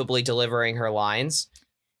believably delivering her lines.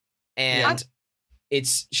 And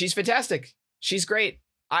she's fantastic. She's great.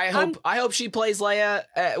 I hope she plays Leia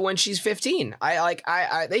when she's 15.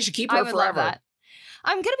 They should keep her forever. Love that.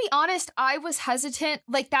 I'm gonna be honest. I was hesitant.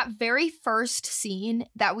 Like that very first scene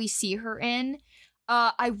that we see her in,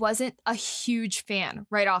 I wasn't a huge fan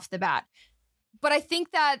right off the bat. But I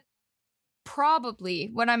think that probably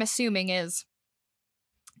what I'm assuming is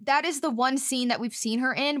that is the one scene that we've seen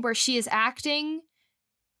her in where she is acting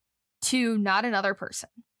to not another person.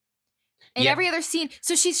 And every other scene,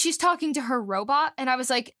 so she's talking to her robot, and I was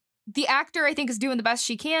like, the actor I think is doing the best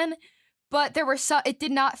she can, but it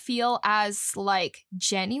did not feel as like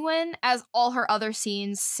genuine as all her other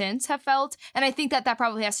scenes since have felt, and I think that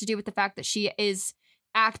probably has to do with the fact that she is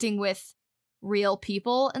acting with real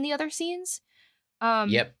people in the other scenes.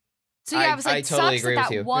 Yep. So yeah, I was like, I totally sucks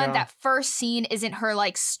agree that first scene isn't her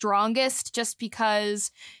like strongest, just because,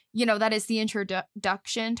 you know, that is the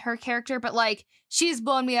introduction to her character. But like, she's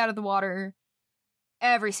blown me out of the water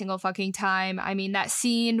every single fucking time. I mean, that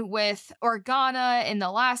scene with Organa in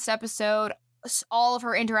the last episode, all of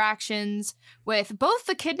her interactions with both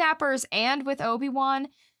the kidnappers and with Obi-Wan,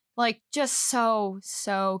 like just so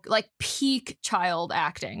like peak child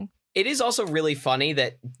acting. It is also really funny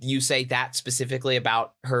that you say that specifically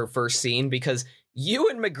about her first scene, because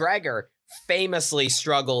Ewan McGregor famously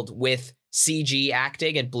struggled with CG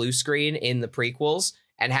acting and blue screen in the prequels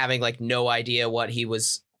and having like no idea what he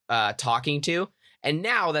was talking to. And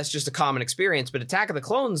now that's just a common experience. But Attack of the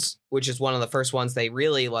Clones, which is one of the first ones they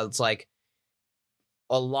really was like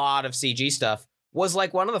a lot of CG stuff, was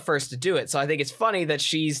like one of the first to do it. So I think it's funny that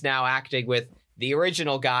she's now acting with the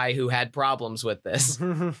original guy who had problems with this.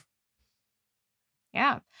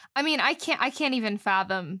 Yeah. I mean, I can't even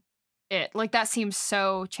fathom it. Like, that seems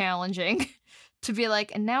so challenging to be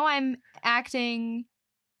like, and now I'm acting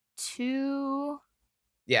to...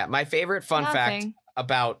 Yeah, my favorite fun fact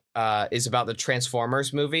about the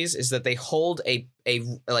Transformers movies is that they hold a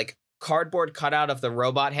like cardboard cutout of the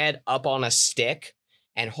robot head up on a stick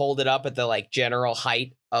and hold it up at the like general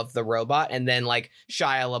height of the robot, and then like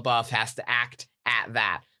Shia LaBeouf has to act at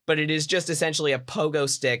that. But it is just essentially a pogo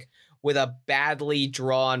stick with a badly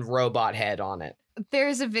drawn robot head on it.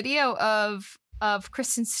 There's a video of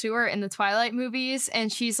Kristen Stewart in the Twilight movies,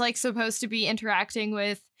 and she's like supposed to be interacting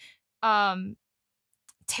with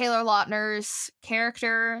Taylor Lautner's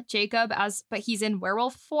character Jacob, but he's in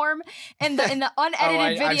werewolf form. And in the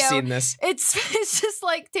unedited video, I've seen this. It's just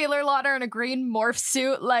like Taylor Lautner in a green morph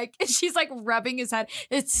suit, like, and she's like rubbing his head.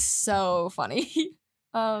 It's so funny.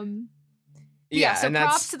 Yeah, so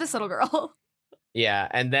props to this little girl. Yeah,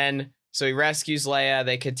 and then so he rescues Leia.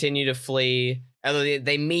 They continue to flee.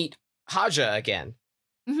 They meet Haja again.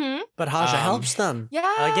 Mm-hmm. But Haja helps them.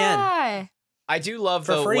 Yeah. Again. I do love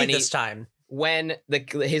for though free when this time. When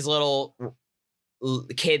his little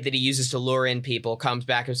kid that he uses to lure in people comes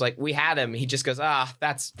back and is like, we had him. He just goes,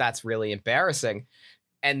 that's really embarrassing.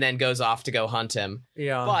 And then goes off to go hunt him.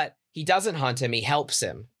 Yeah. But he doesn't hunt him. He helps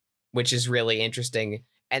him, which is really interesting.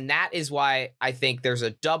 And that is why I think there's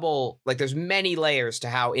there's many layers to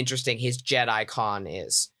how interesting his Jedi con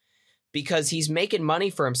is. Because he's making money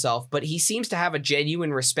for himself, but he seems to have a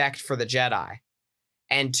genuine respect for the Jedi.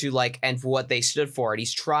 And for what they stood for. And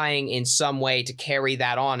he's trying in some way to carry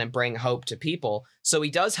that on and bring hope to people. So he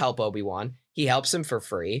does help Obi-Wan. He helps him for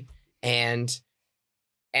free. And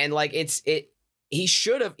like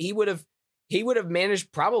he would have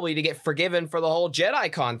managed probably to get forgiven for the whole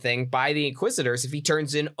Jedi con thing by the Inquisitors if he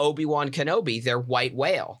turns in Obi-Wan Kenobi, their white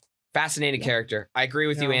whale. Fascinating character. I agree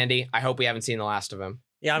with you, Andy. I hope we haven't seen the last of him.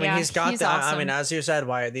 Yeah, I mean, he's got awesome. I mean, as you said,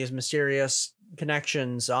 why these mysterious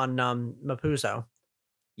connections on Mapuzo.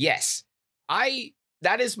 Yes.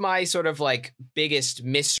 That is my sort of like biggest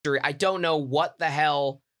mystery. I don't know what the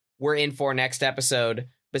hell we're in for next episode,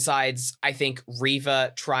 besides, I think,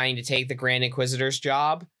 Reva trying to take the Grand Inquisitor's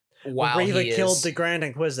job while Reva killed the Grand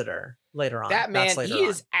Inquisitor later on. That man, he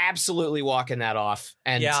is absolutely walking that off.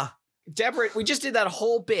 And Deborah, we just did that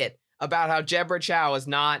whole bit about how Deborah Chow is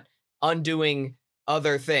not undoing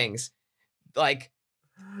other things. Like,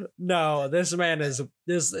 no, this man is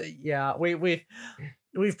this. Yeah, we've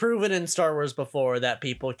proven in Star Wars before that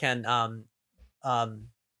people can,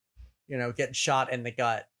 get shot in the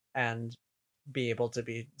gut and be able to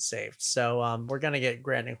be saved. So, we're gonna get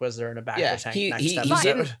Grand Inquisitor in a back of the tank next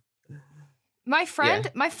episode. My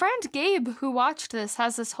friend Gabe, who watched this,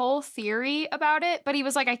 has this whole theory about it, but he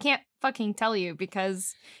was like, I can't fucking tell you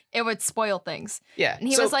because it would spoil things. Yeah. And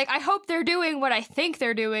he was like, I hope they're doing what I think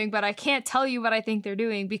they're doing, but I can't tell you what I think they're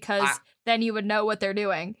doing because then you would know what they're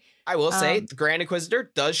doing. I will say, the Grand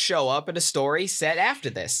Inquisitor does show up in a story set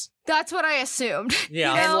after this. That's what I assumed.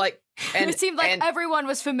 Yeah. You know? And it seemed like everyone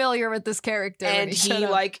was familiar with this character. And he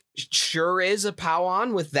sure is a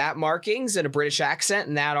Pau'an with that markings and a British accent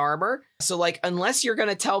and that armor. So like, unless you're going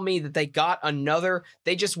to tell me that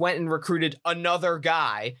they just went and recruited another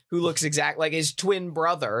guy who looks exact like his twin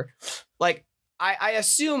brother. Like, I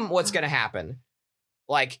assume what's going to happen,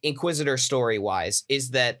 like Inquisitor story wise,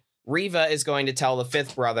 is that Reva is going to tell the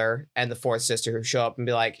fifth brother and the fourth sister who show up and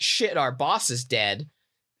be like, shit, our boss is dead,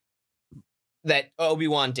 that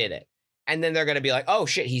Obi-Wan did it. And then they're going to be like, oh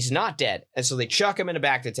shit, he's not dead. And so they chuck him in a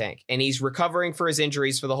bacta tank and he's recovering for his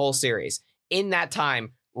injuries for the whole series. In that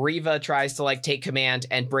time, Reva tries to like take command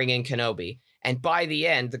and bring in Kenobi. And by the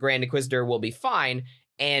end, the Grand Inquisitor will be fine.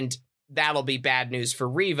 And that'll be bad news for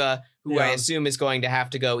Reva, who I assume is going to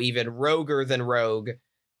have to go even roguer than rogue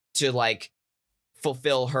to like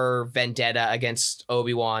fulfill her vendetta against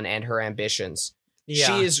Obi-Wan and her ambitions.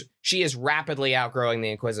 Yeah. She is rapidly outgrowing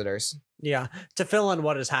the Inquisitors. Yeah, to fill in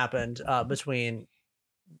what has happened between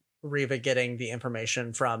Reva getting the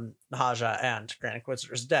information from Haja and Grand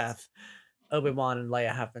Inquisitor's death, Obi-Wan and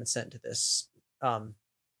Leia have been sent to this, quote-unquote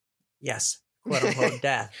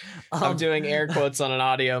death. I'm doing air quotes on an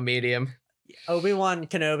audio medium. Obi-Wan,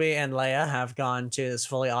 Kenobi, and Leia have gone to this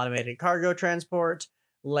fully automated cargo transport.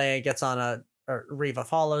 Leia gets on Reva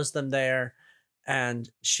follows them there, and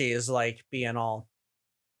she is like being all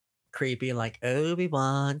creepy, like,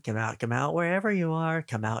 Obi-Wan, come out wherever you are,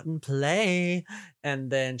 come out and play. And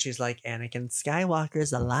then she's like, Anakin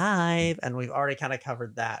Skywalker's alive, and we've already kind of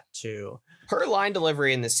covered that too. Her line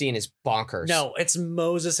delivery in the scene is bonkers. No, it's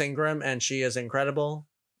Moses Ingram, and she is incredible.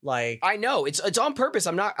 Like, I know it's on purpose.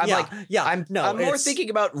 I'm more thinking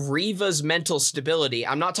about Reva's mental stability.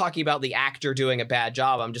 I'm not talking about the actor doing a bad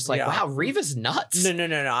job. I'm just like, wow, Reva's nuts.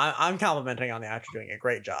 No. I'm complimenting on the actor doing a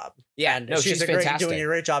great job. Yeah, and she's fantastic. Doing a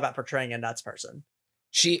great job at portraying a nuts person.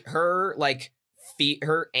 Her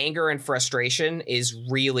anger and frustration is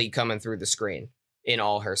really coming through the screen in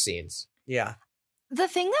all her scenes. Yeah. The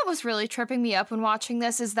thing that was really tripping me up when watching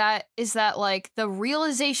this is that like the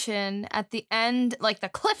realization at the end, like the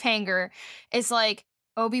cliffhanger, is like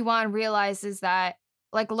Obi-Wan realizes that,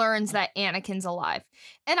 like, learns that Anakin's alive.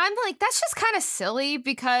 And I'm like, that's just kind of silly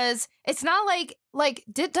because it's not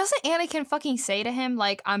doesn't Anakin fucking say to him,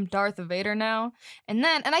 like, I'm Darth Vader now? And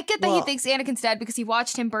I get that he thinks Anakin's dead because he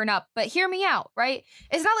watched him burn up, but hear me out, right?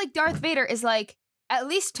 It's not like Darth Vader is like, at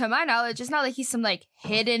least to my knowledge, it's not like he's some like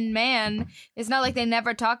hidden man. It's not like they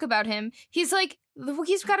never talk about him. He's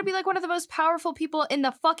got to be like one of the most powerful people in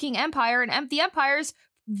the fucking Empire, and the Empire's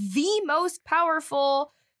the most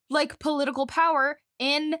powerful like political power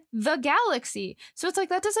in the galaxy. So it's like,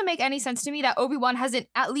 that doesn't make any sense to me that Obi-Wan hasn't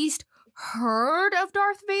at least heard of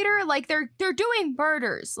Darth Vader. Like, they're doing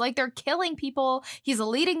murders, like they're killing people. He's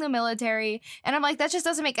leading the military, and I'm like, that just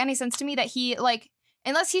doesn't make any sense to me that he like.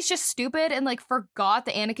 Unless he's just stupid and, like, forgot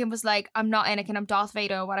that Anakin was like, I'm not Anakin, I'm Darth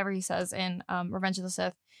Vader, whatever he says in Revenge of the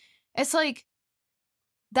Sith. It's like,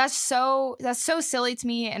 that's so silly to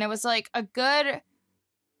me. And it was like I get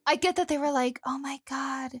that they were like, oh my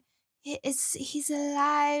God, he's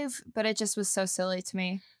alive. But it just was so silly to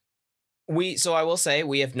me. So I will say,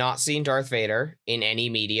 we have not seen Darth Vader in any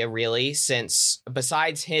media really since,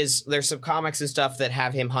 besides there's some comics and stuff that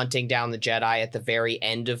have him hunting down the Jedi at the very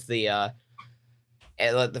end of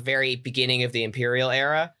at the very beginning of the Imperial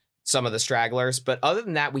era, some of the stragglers. But other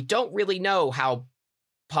than that, we don't really know how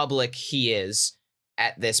public he is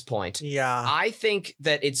at this point. Yeah. I think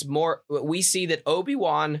that it's more, we see that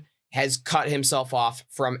Obi-Wan has cut himself off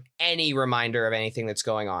from any reminder of anything that's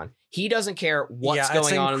going on. He doesn't care what's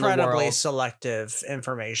going on in the world. Incredibly selective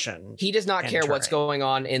information. He does not care what's going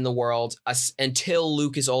on in the world until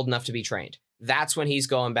Luke is old enough to be trained. That's when he's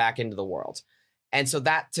going back into the world. And so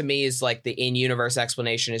that to me is like the in-universe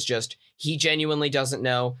explanation is just he genuinely doesn't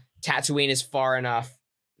know. Tatooine is far enough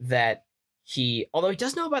that although he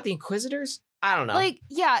does know about the Inquisitors, I don't know. Like,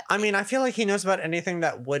 yeah. I mean, I feel like he knows about anything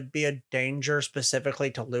that would be a danger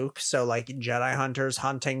specifically to Luke. So like Jedi hunters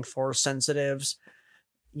hunting Force sensitives.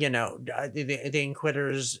 You know,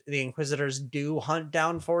 the Inquisitors do hunt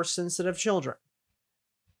down Force sensitive children.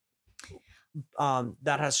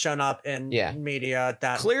 That has shown up in media.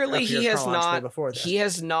 That clearly he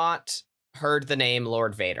has not heard the name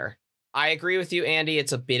Lord Vader. I agree with you, Andy.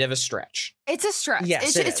 It's a bit of a stretch. It's a stretch.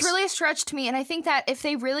 Yes, it's really a stretch to me, and I think that if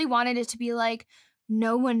they really wanted it to be like,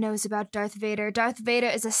 no one knows about Darth Vader. Darth Vader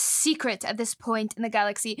is a secret at this point in the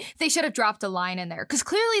galaxy. They should have dropped a line in there because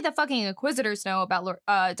clearly the fucking Inquisitors know about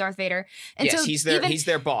Darth Vader. And yes, so he's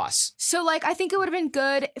their boss. So like, I think it would have been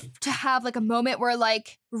good to have like a moment where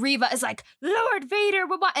like Reva is like Lord Vader,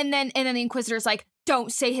 and then the Inquisitor's like,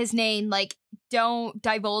 don't say his name, like don't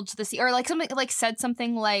divulge the or like something like said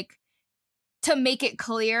something like, to make it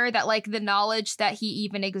clear that like the knowledge that he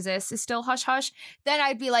even exists is still hush hush, then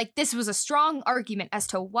I'd be like, this was a strong argument as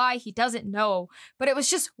to why he doesn't know. But it was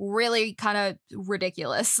just really kind of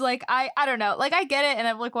ridiculous. Like, I don't know. Like, I get it and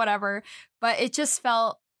I'm like, whatever. But it just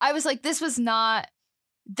felt, I was like, this was not,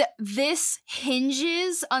 this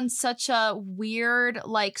hinges on such a weird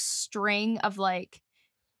like string of like,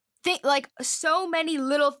 like so many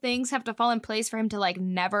little things have to fall in place for him to like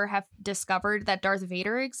never have discovered that Darth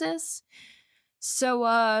Vader exists.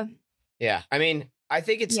 So, yeah, I mean, I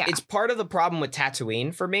think it's part of the problem with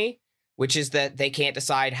Tatooine for me, which is that they can't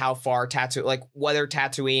decide how far whether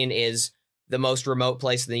Tatooine is the most remote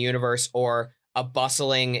place in the universe or a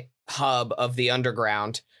bustling hub of the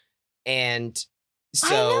underground. And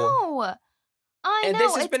so I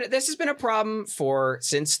know. This has been a problem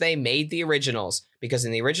since they made the originals, because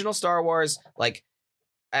in the original Star Wars, like,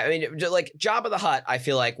 I mean, like Jabba the Hutt, I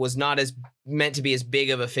feel like was not as meant to be as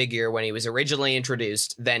big of a figure when he was originally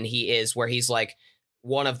introduced than he is, where he's like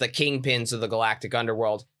one of the kingpins of the galactic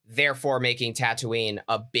underworld, therefore making Tatooine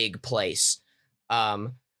a big place.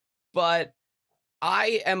 But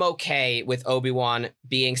I am okay with Obi-Wan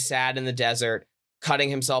being sad in the desert, cutting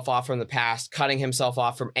himself off from the past, cutting himself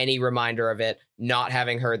off from any reminder of it, not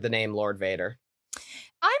having heard the name Lord Vader.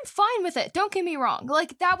 I'm fine with it. Don't get me wrong.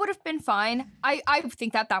 Like, that would have been fine. I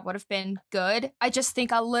think that would have been good. I just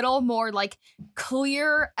think a little more, like,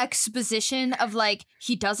 clear exposition of, like,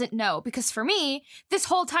 he doesn't know. Because for me, this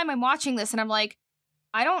whole time I'm watching this and I'm like,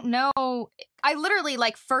 I don't know. I literally,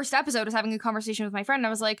 like, first episode was having a conversation with my friend. And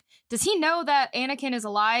I was like, does he know that Anakin is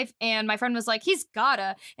alive? And my friend was like, he's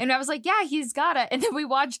gotta. And I was like, yeah, he's gotta. And then we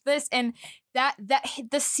watched this, and that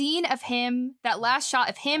the scene of him, that last shot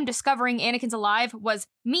of him discovering Anakin's alive was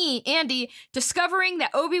me, Andy, discovering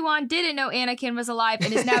that Obi-Wan didn't know Anakin was alive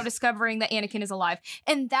and is now discovering that Anakin is alive.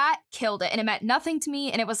 And that killed it. And it meant nothing to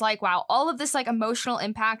me. And it was like, wow, all of this like emotional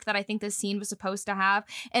impact that I think this scene was supposed to have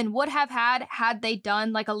and would have had they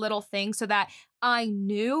done like a little thing so that I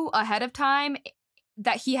knew ahead of time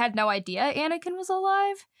that he had no idea Anakin was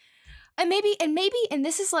alive. And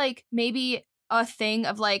this is like maybe a thing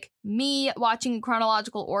of like me watching in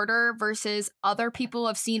chronological order versus other people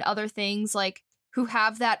have seen other things, like who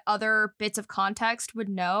have that other bits of context would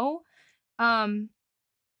know. No,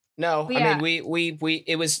 I mean,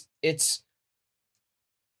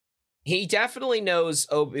 he definitely knows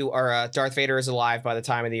Darth Vader is alive by the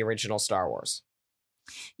time of the original Star Wars.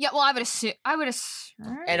 Yeah, well, I would assume.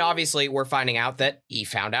 And obviously, we're finding out that he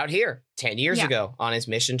found out here 10 years ago on his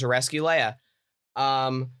mission to rescue Leia.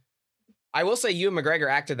 I will say Ewan McGregor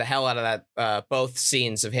acted the hell out of that, both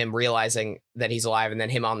scenes of him realizing that he's alive and then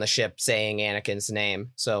him on the ship saying Anakin's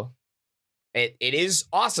name. So it is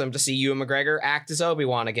awesome to see Ewan McGregor act as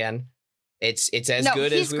Obi-Wan again. It's as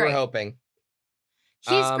good as we were hoping.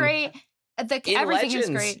 He's great. Everything is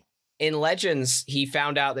great. In Legends, he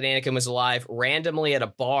found out that Anakin was alive randomly at a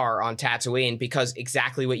bar on Tatooine because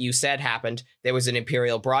exactly what you said happened. There was an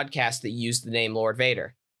Imperial broadcast that used the name Lord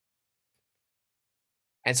Vader.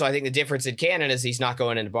 And so I think the difference in canon is he's not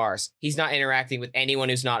going into bars. He's not interacting with anyone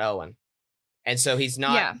who's not Owen. And so he's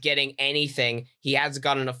not getting anything. He hasn't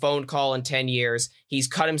gotten a phone call in 10 years. He's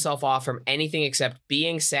cut himself off from anything except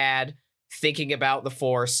being sad, thinking about the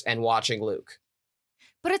Force, and watching Luke.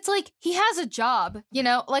 But it's like, he has a job, you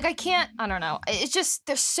know? Like, I don't know. It's just,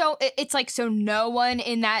 it's like, so no one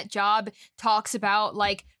in that job talks about,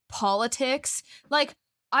 like, politics. Like,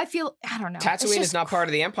 I don't know. Tatooine is not part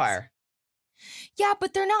of the Empire. Yeah,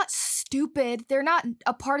 but they're not stupid. They're not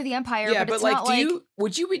a part of the Empire. Yeah, but but it's like, not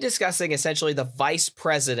would you be discussing essentially the vice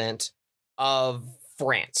president of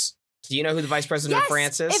France? Do you know who the vice president of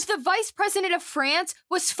France is? If the vice president of France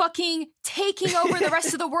was fucking taking over the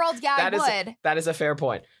rest of the world, yeah, I would. That is a fair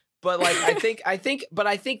point. But like, I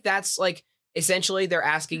think that's like, essentially they're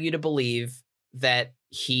asking you to believe that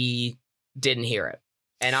he didn't hear it.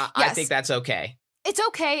 And I think that's okay. It's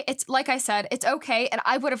okay. It's like I said, it's okay. And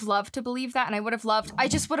I would have loved to believe that. And I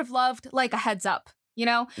just would have loved like a heads up, you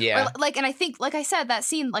know? Yeah. Or, like, and I think, like I said, that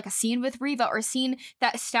scene, like a scene with Reva or a scene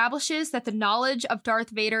that establishes that the knowledge of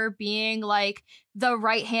Darth Vader being like the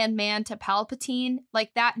right-hand man to Palpatine,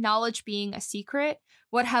 like that knowledge being a secret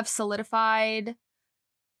would have solidified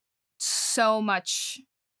so much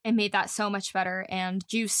and made that so much better and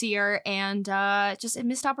juicier and just a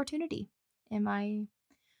missed opportunity in my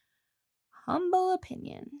humble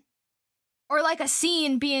opinion. Or like a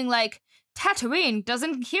scene being like, Tatooine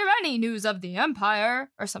doesn't hear any news of the Empire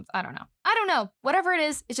or something. I don't know. Whatever it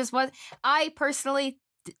is, it's just what I personally.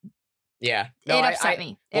 Yeah. No, it upset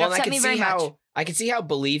me. It upset me very much. I can see how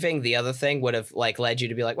believing the other thing would have like led you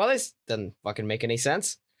to be like, well, this doesn't fucking make any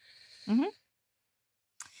sense. Mm-hmm.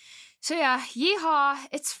 So yeah, yeehaw.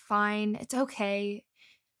 It's fine. It's okay.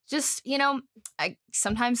 Just, you know,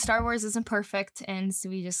 sometimes Star Wars isn't perfect, and so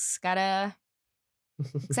we just gotta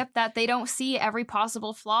accept that they don't see every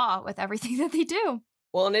possible flaw with everything that they do.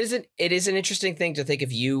 Well, and it is an interesting thing to think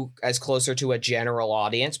of you as closer to a general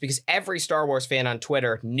audience, because every Star Wars fan on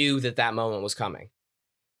Twitter knew that moment was coming.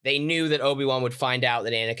 They knew that Obi-Wan would find out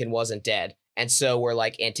that Anakin wasn't dead, and so we're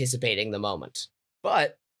like anticipating the moment.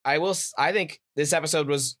 But I think this episode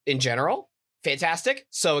was, in general, fantastic.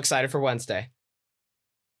 So excited for Wednesday.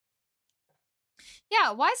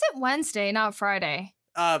 Yeah, why is it Wednesday, not Friday?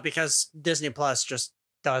 Because Disney Plus just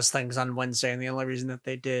does things on Wednesday, and the only reason that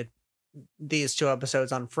they did these 2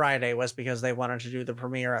 episodes on Friday was because they wanted to do the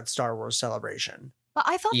premiere at Star Wars Celebration. But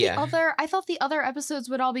I thought the other episodes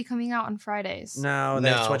would all be coming out on Fridays. No,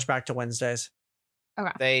 they switched back to Wednesdays.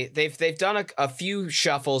 Okay. They've done a few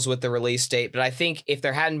shuffles with the release date, but I think if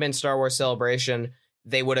there hadn't been Star Wars Celebration,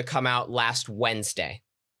 they would have come out last Wednesday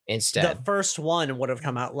instead. The first one would have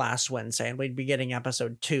come out last Wednesday, and we'd be getting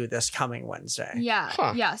episode 2 this coming Wednesday.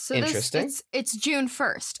 Yeah, yeah. So interesting. It's June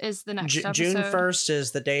 1st is the next episode. June 1st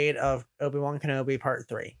is the date of Obi-Wan Kenobi Part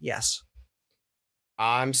 3. Yes.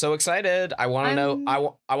 I'm so excited. I want to know.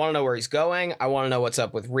 I want to know where he's going. I want to know what's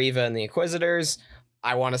up with Reva and the Inquisitors.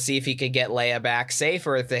 I want to see if he could get Leia back safe,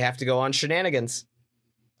 or if they have to go on shenanigans.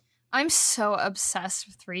 I'm so obsessed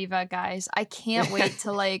with Reva, guys. I can't wait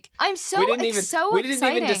to like. I'm so we didn't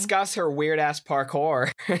even discuss her weird ass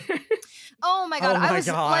parkour. Oh my god! Oh my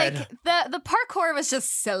God. Like the parkour was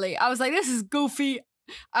just silly. I was like, this is goofy.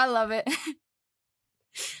 I love it.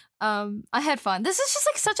 I had fun. This is just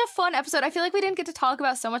like such a fun episode. I feel like we didn't get to talk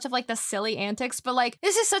about so much of like the silly antics, but like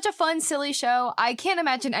this is such a fun, silly show. I can't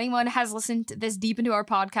imagine anyone has listened to this deep into our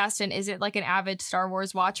podcast and isn't like an avid Star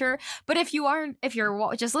Wars watcher. But if you're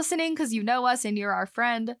just listening because you know us and you're our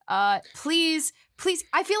friend, please,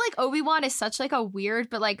 I feel like Obi-Wan is such like a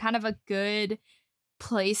weird but like kind of a good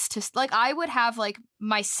place to like. I would have like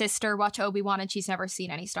my sister watch Obi-Wan and she's never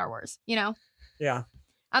seen any Star Wars, you know? Yeah.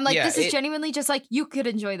 I'm like, this is genuinely just like, you could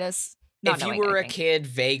enjoy this. If you were a kid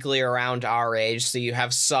vaguely around our age, so you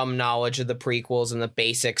have some knowledge of the prequels and the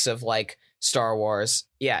basics of like Star Wars.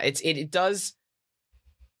 Yeah, it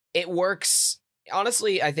works.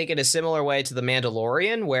 Honestly, I think in a similar way to The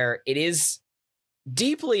Mandalorian, where it is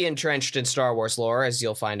deeply entrenched in Star Wars lore, as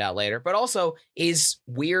you'll find out later, but also is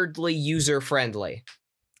weirdly user-friendly.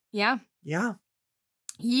 Yeah. Yeah.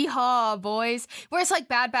 Yeehaw, boys. Whereas like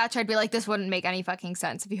Bad Batch, I'd be like, this wouldn't make any fucking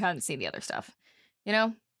sense if you hadn't seen the other stuff. You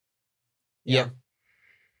know? Yeah.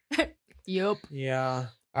 Yup. Yeah.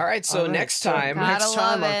 All right, so next time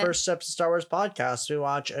on First Steps of Star Wars podcast, we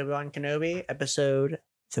watch Obi-Wan Kenobi episode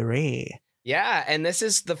 3. Yeah, and this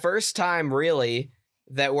is the first time really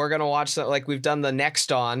that we're gonna watch something like we've done the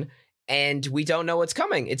next on, and we don't know what's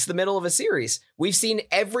coming. It's the middle of a series. We've seen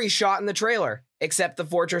every shot in the trailer except the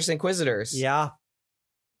Fortress Inquisitors. Yeah.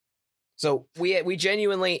 So we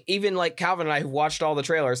genuinely, even like Calvin and I, who watched all the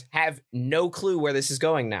trailers, have no clue where this is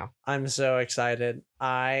going now. I'm so excited.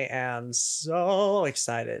 I am so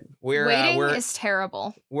excited. Waiting is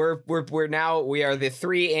terrible. We are the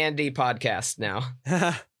 3 Andy podcast now.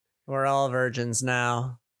 We're all virgins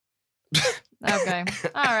now. Okay.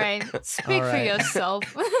 All right. Speak for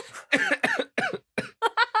yourself. Not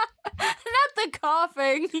the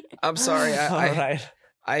coughing. I'm sorry. I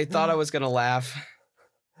thought I was gonna laugh.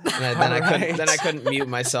 And then I couldn't mute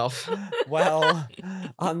myself. Well,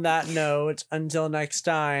 on that note, until next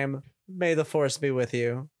time, May the Force be with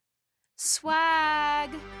you.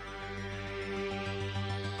 Swag.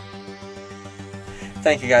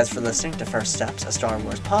 Thank you guys for listening to First Steps, a Star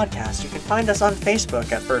Wars podcast. You can find us on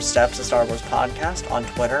Facebook at First Steps, a Star Wars podcast, on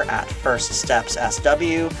Twitter at First Steps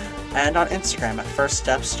SW, and on Instagram at First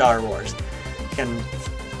Steps Star Wars. You can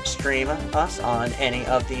stream us on any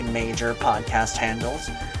of the major podcast handles,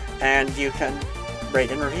 and you can rate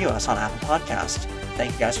and review us on Apple Podcasts.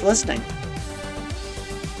 Thank you guys for listening.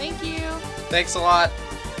 Thank you. Thanks a lot.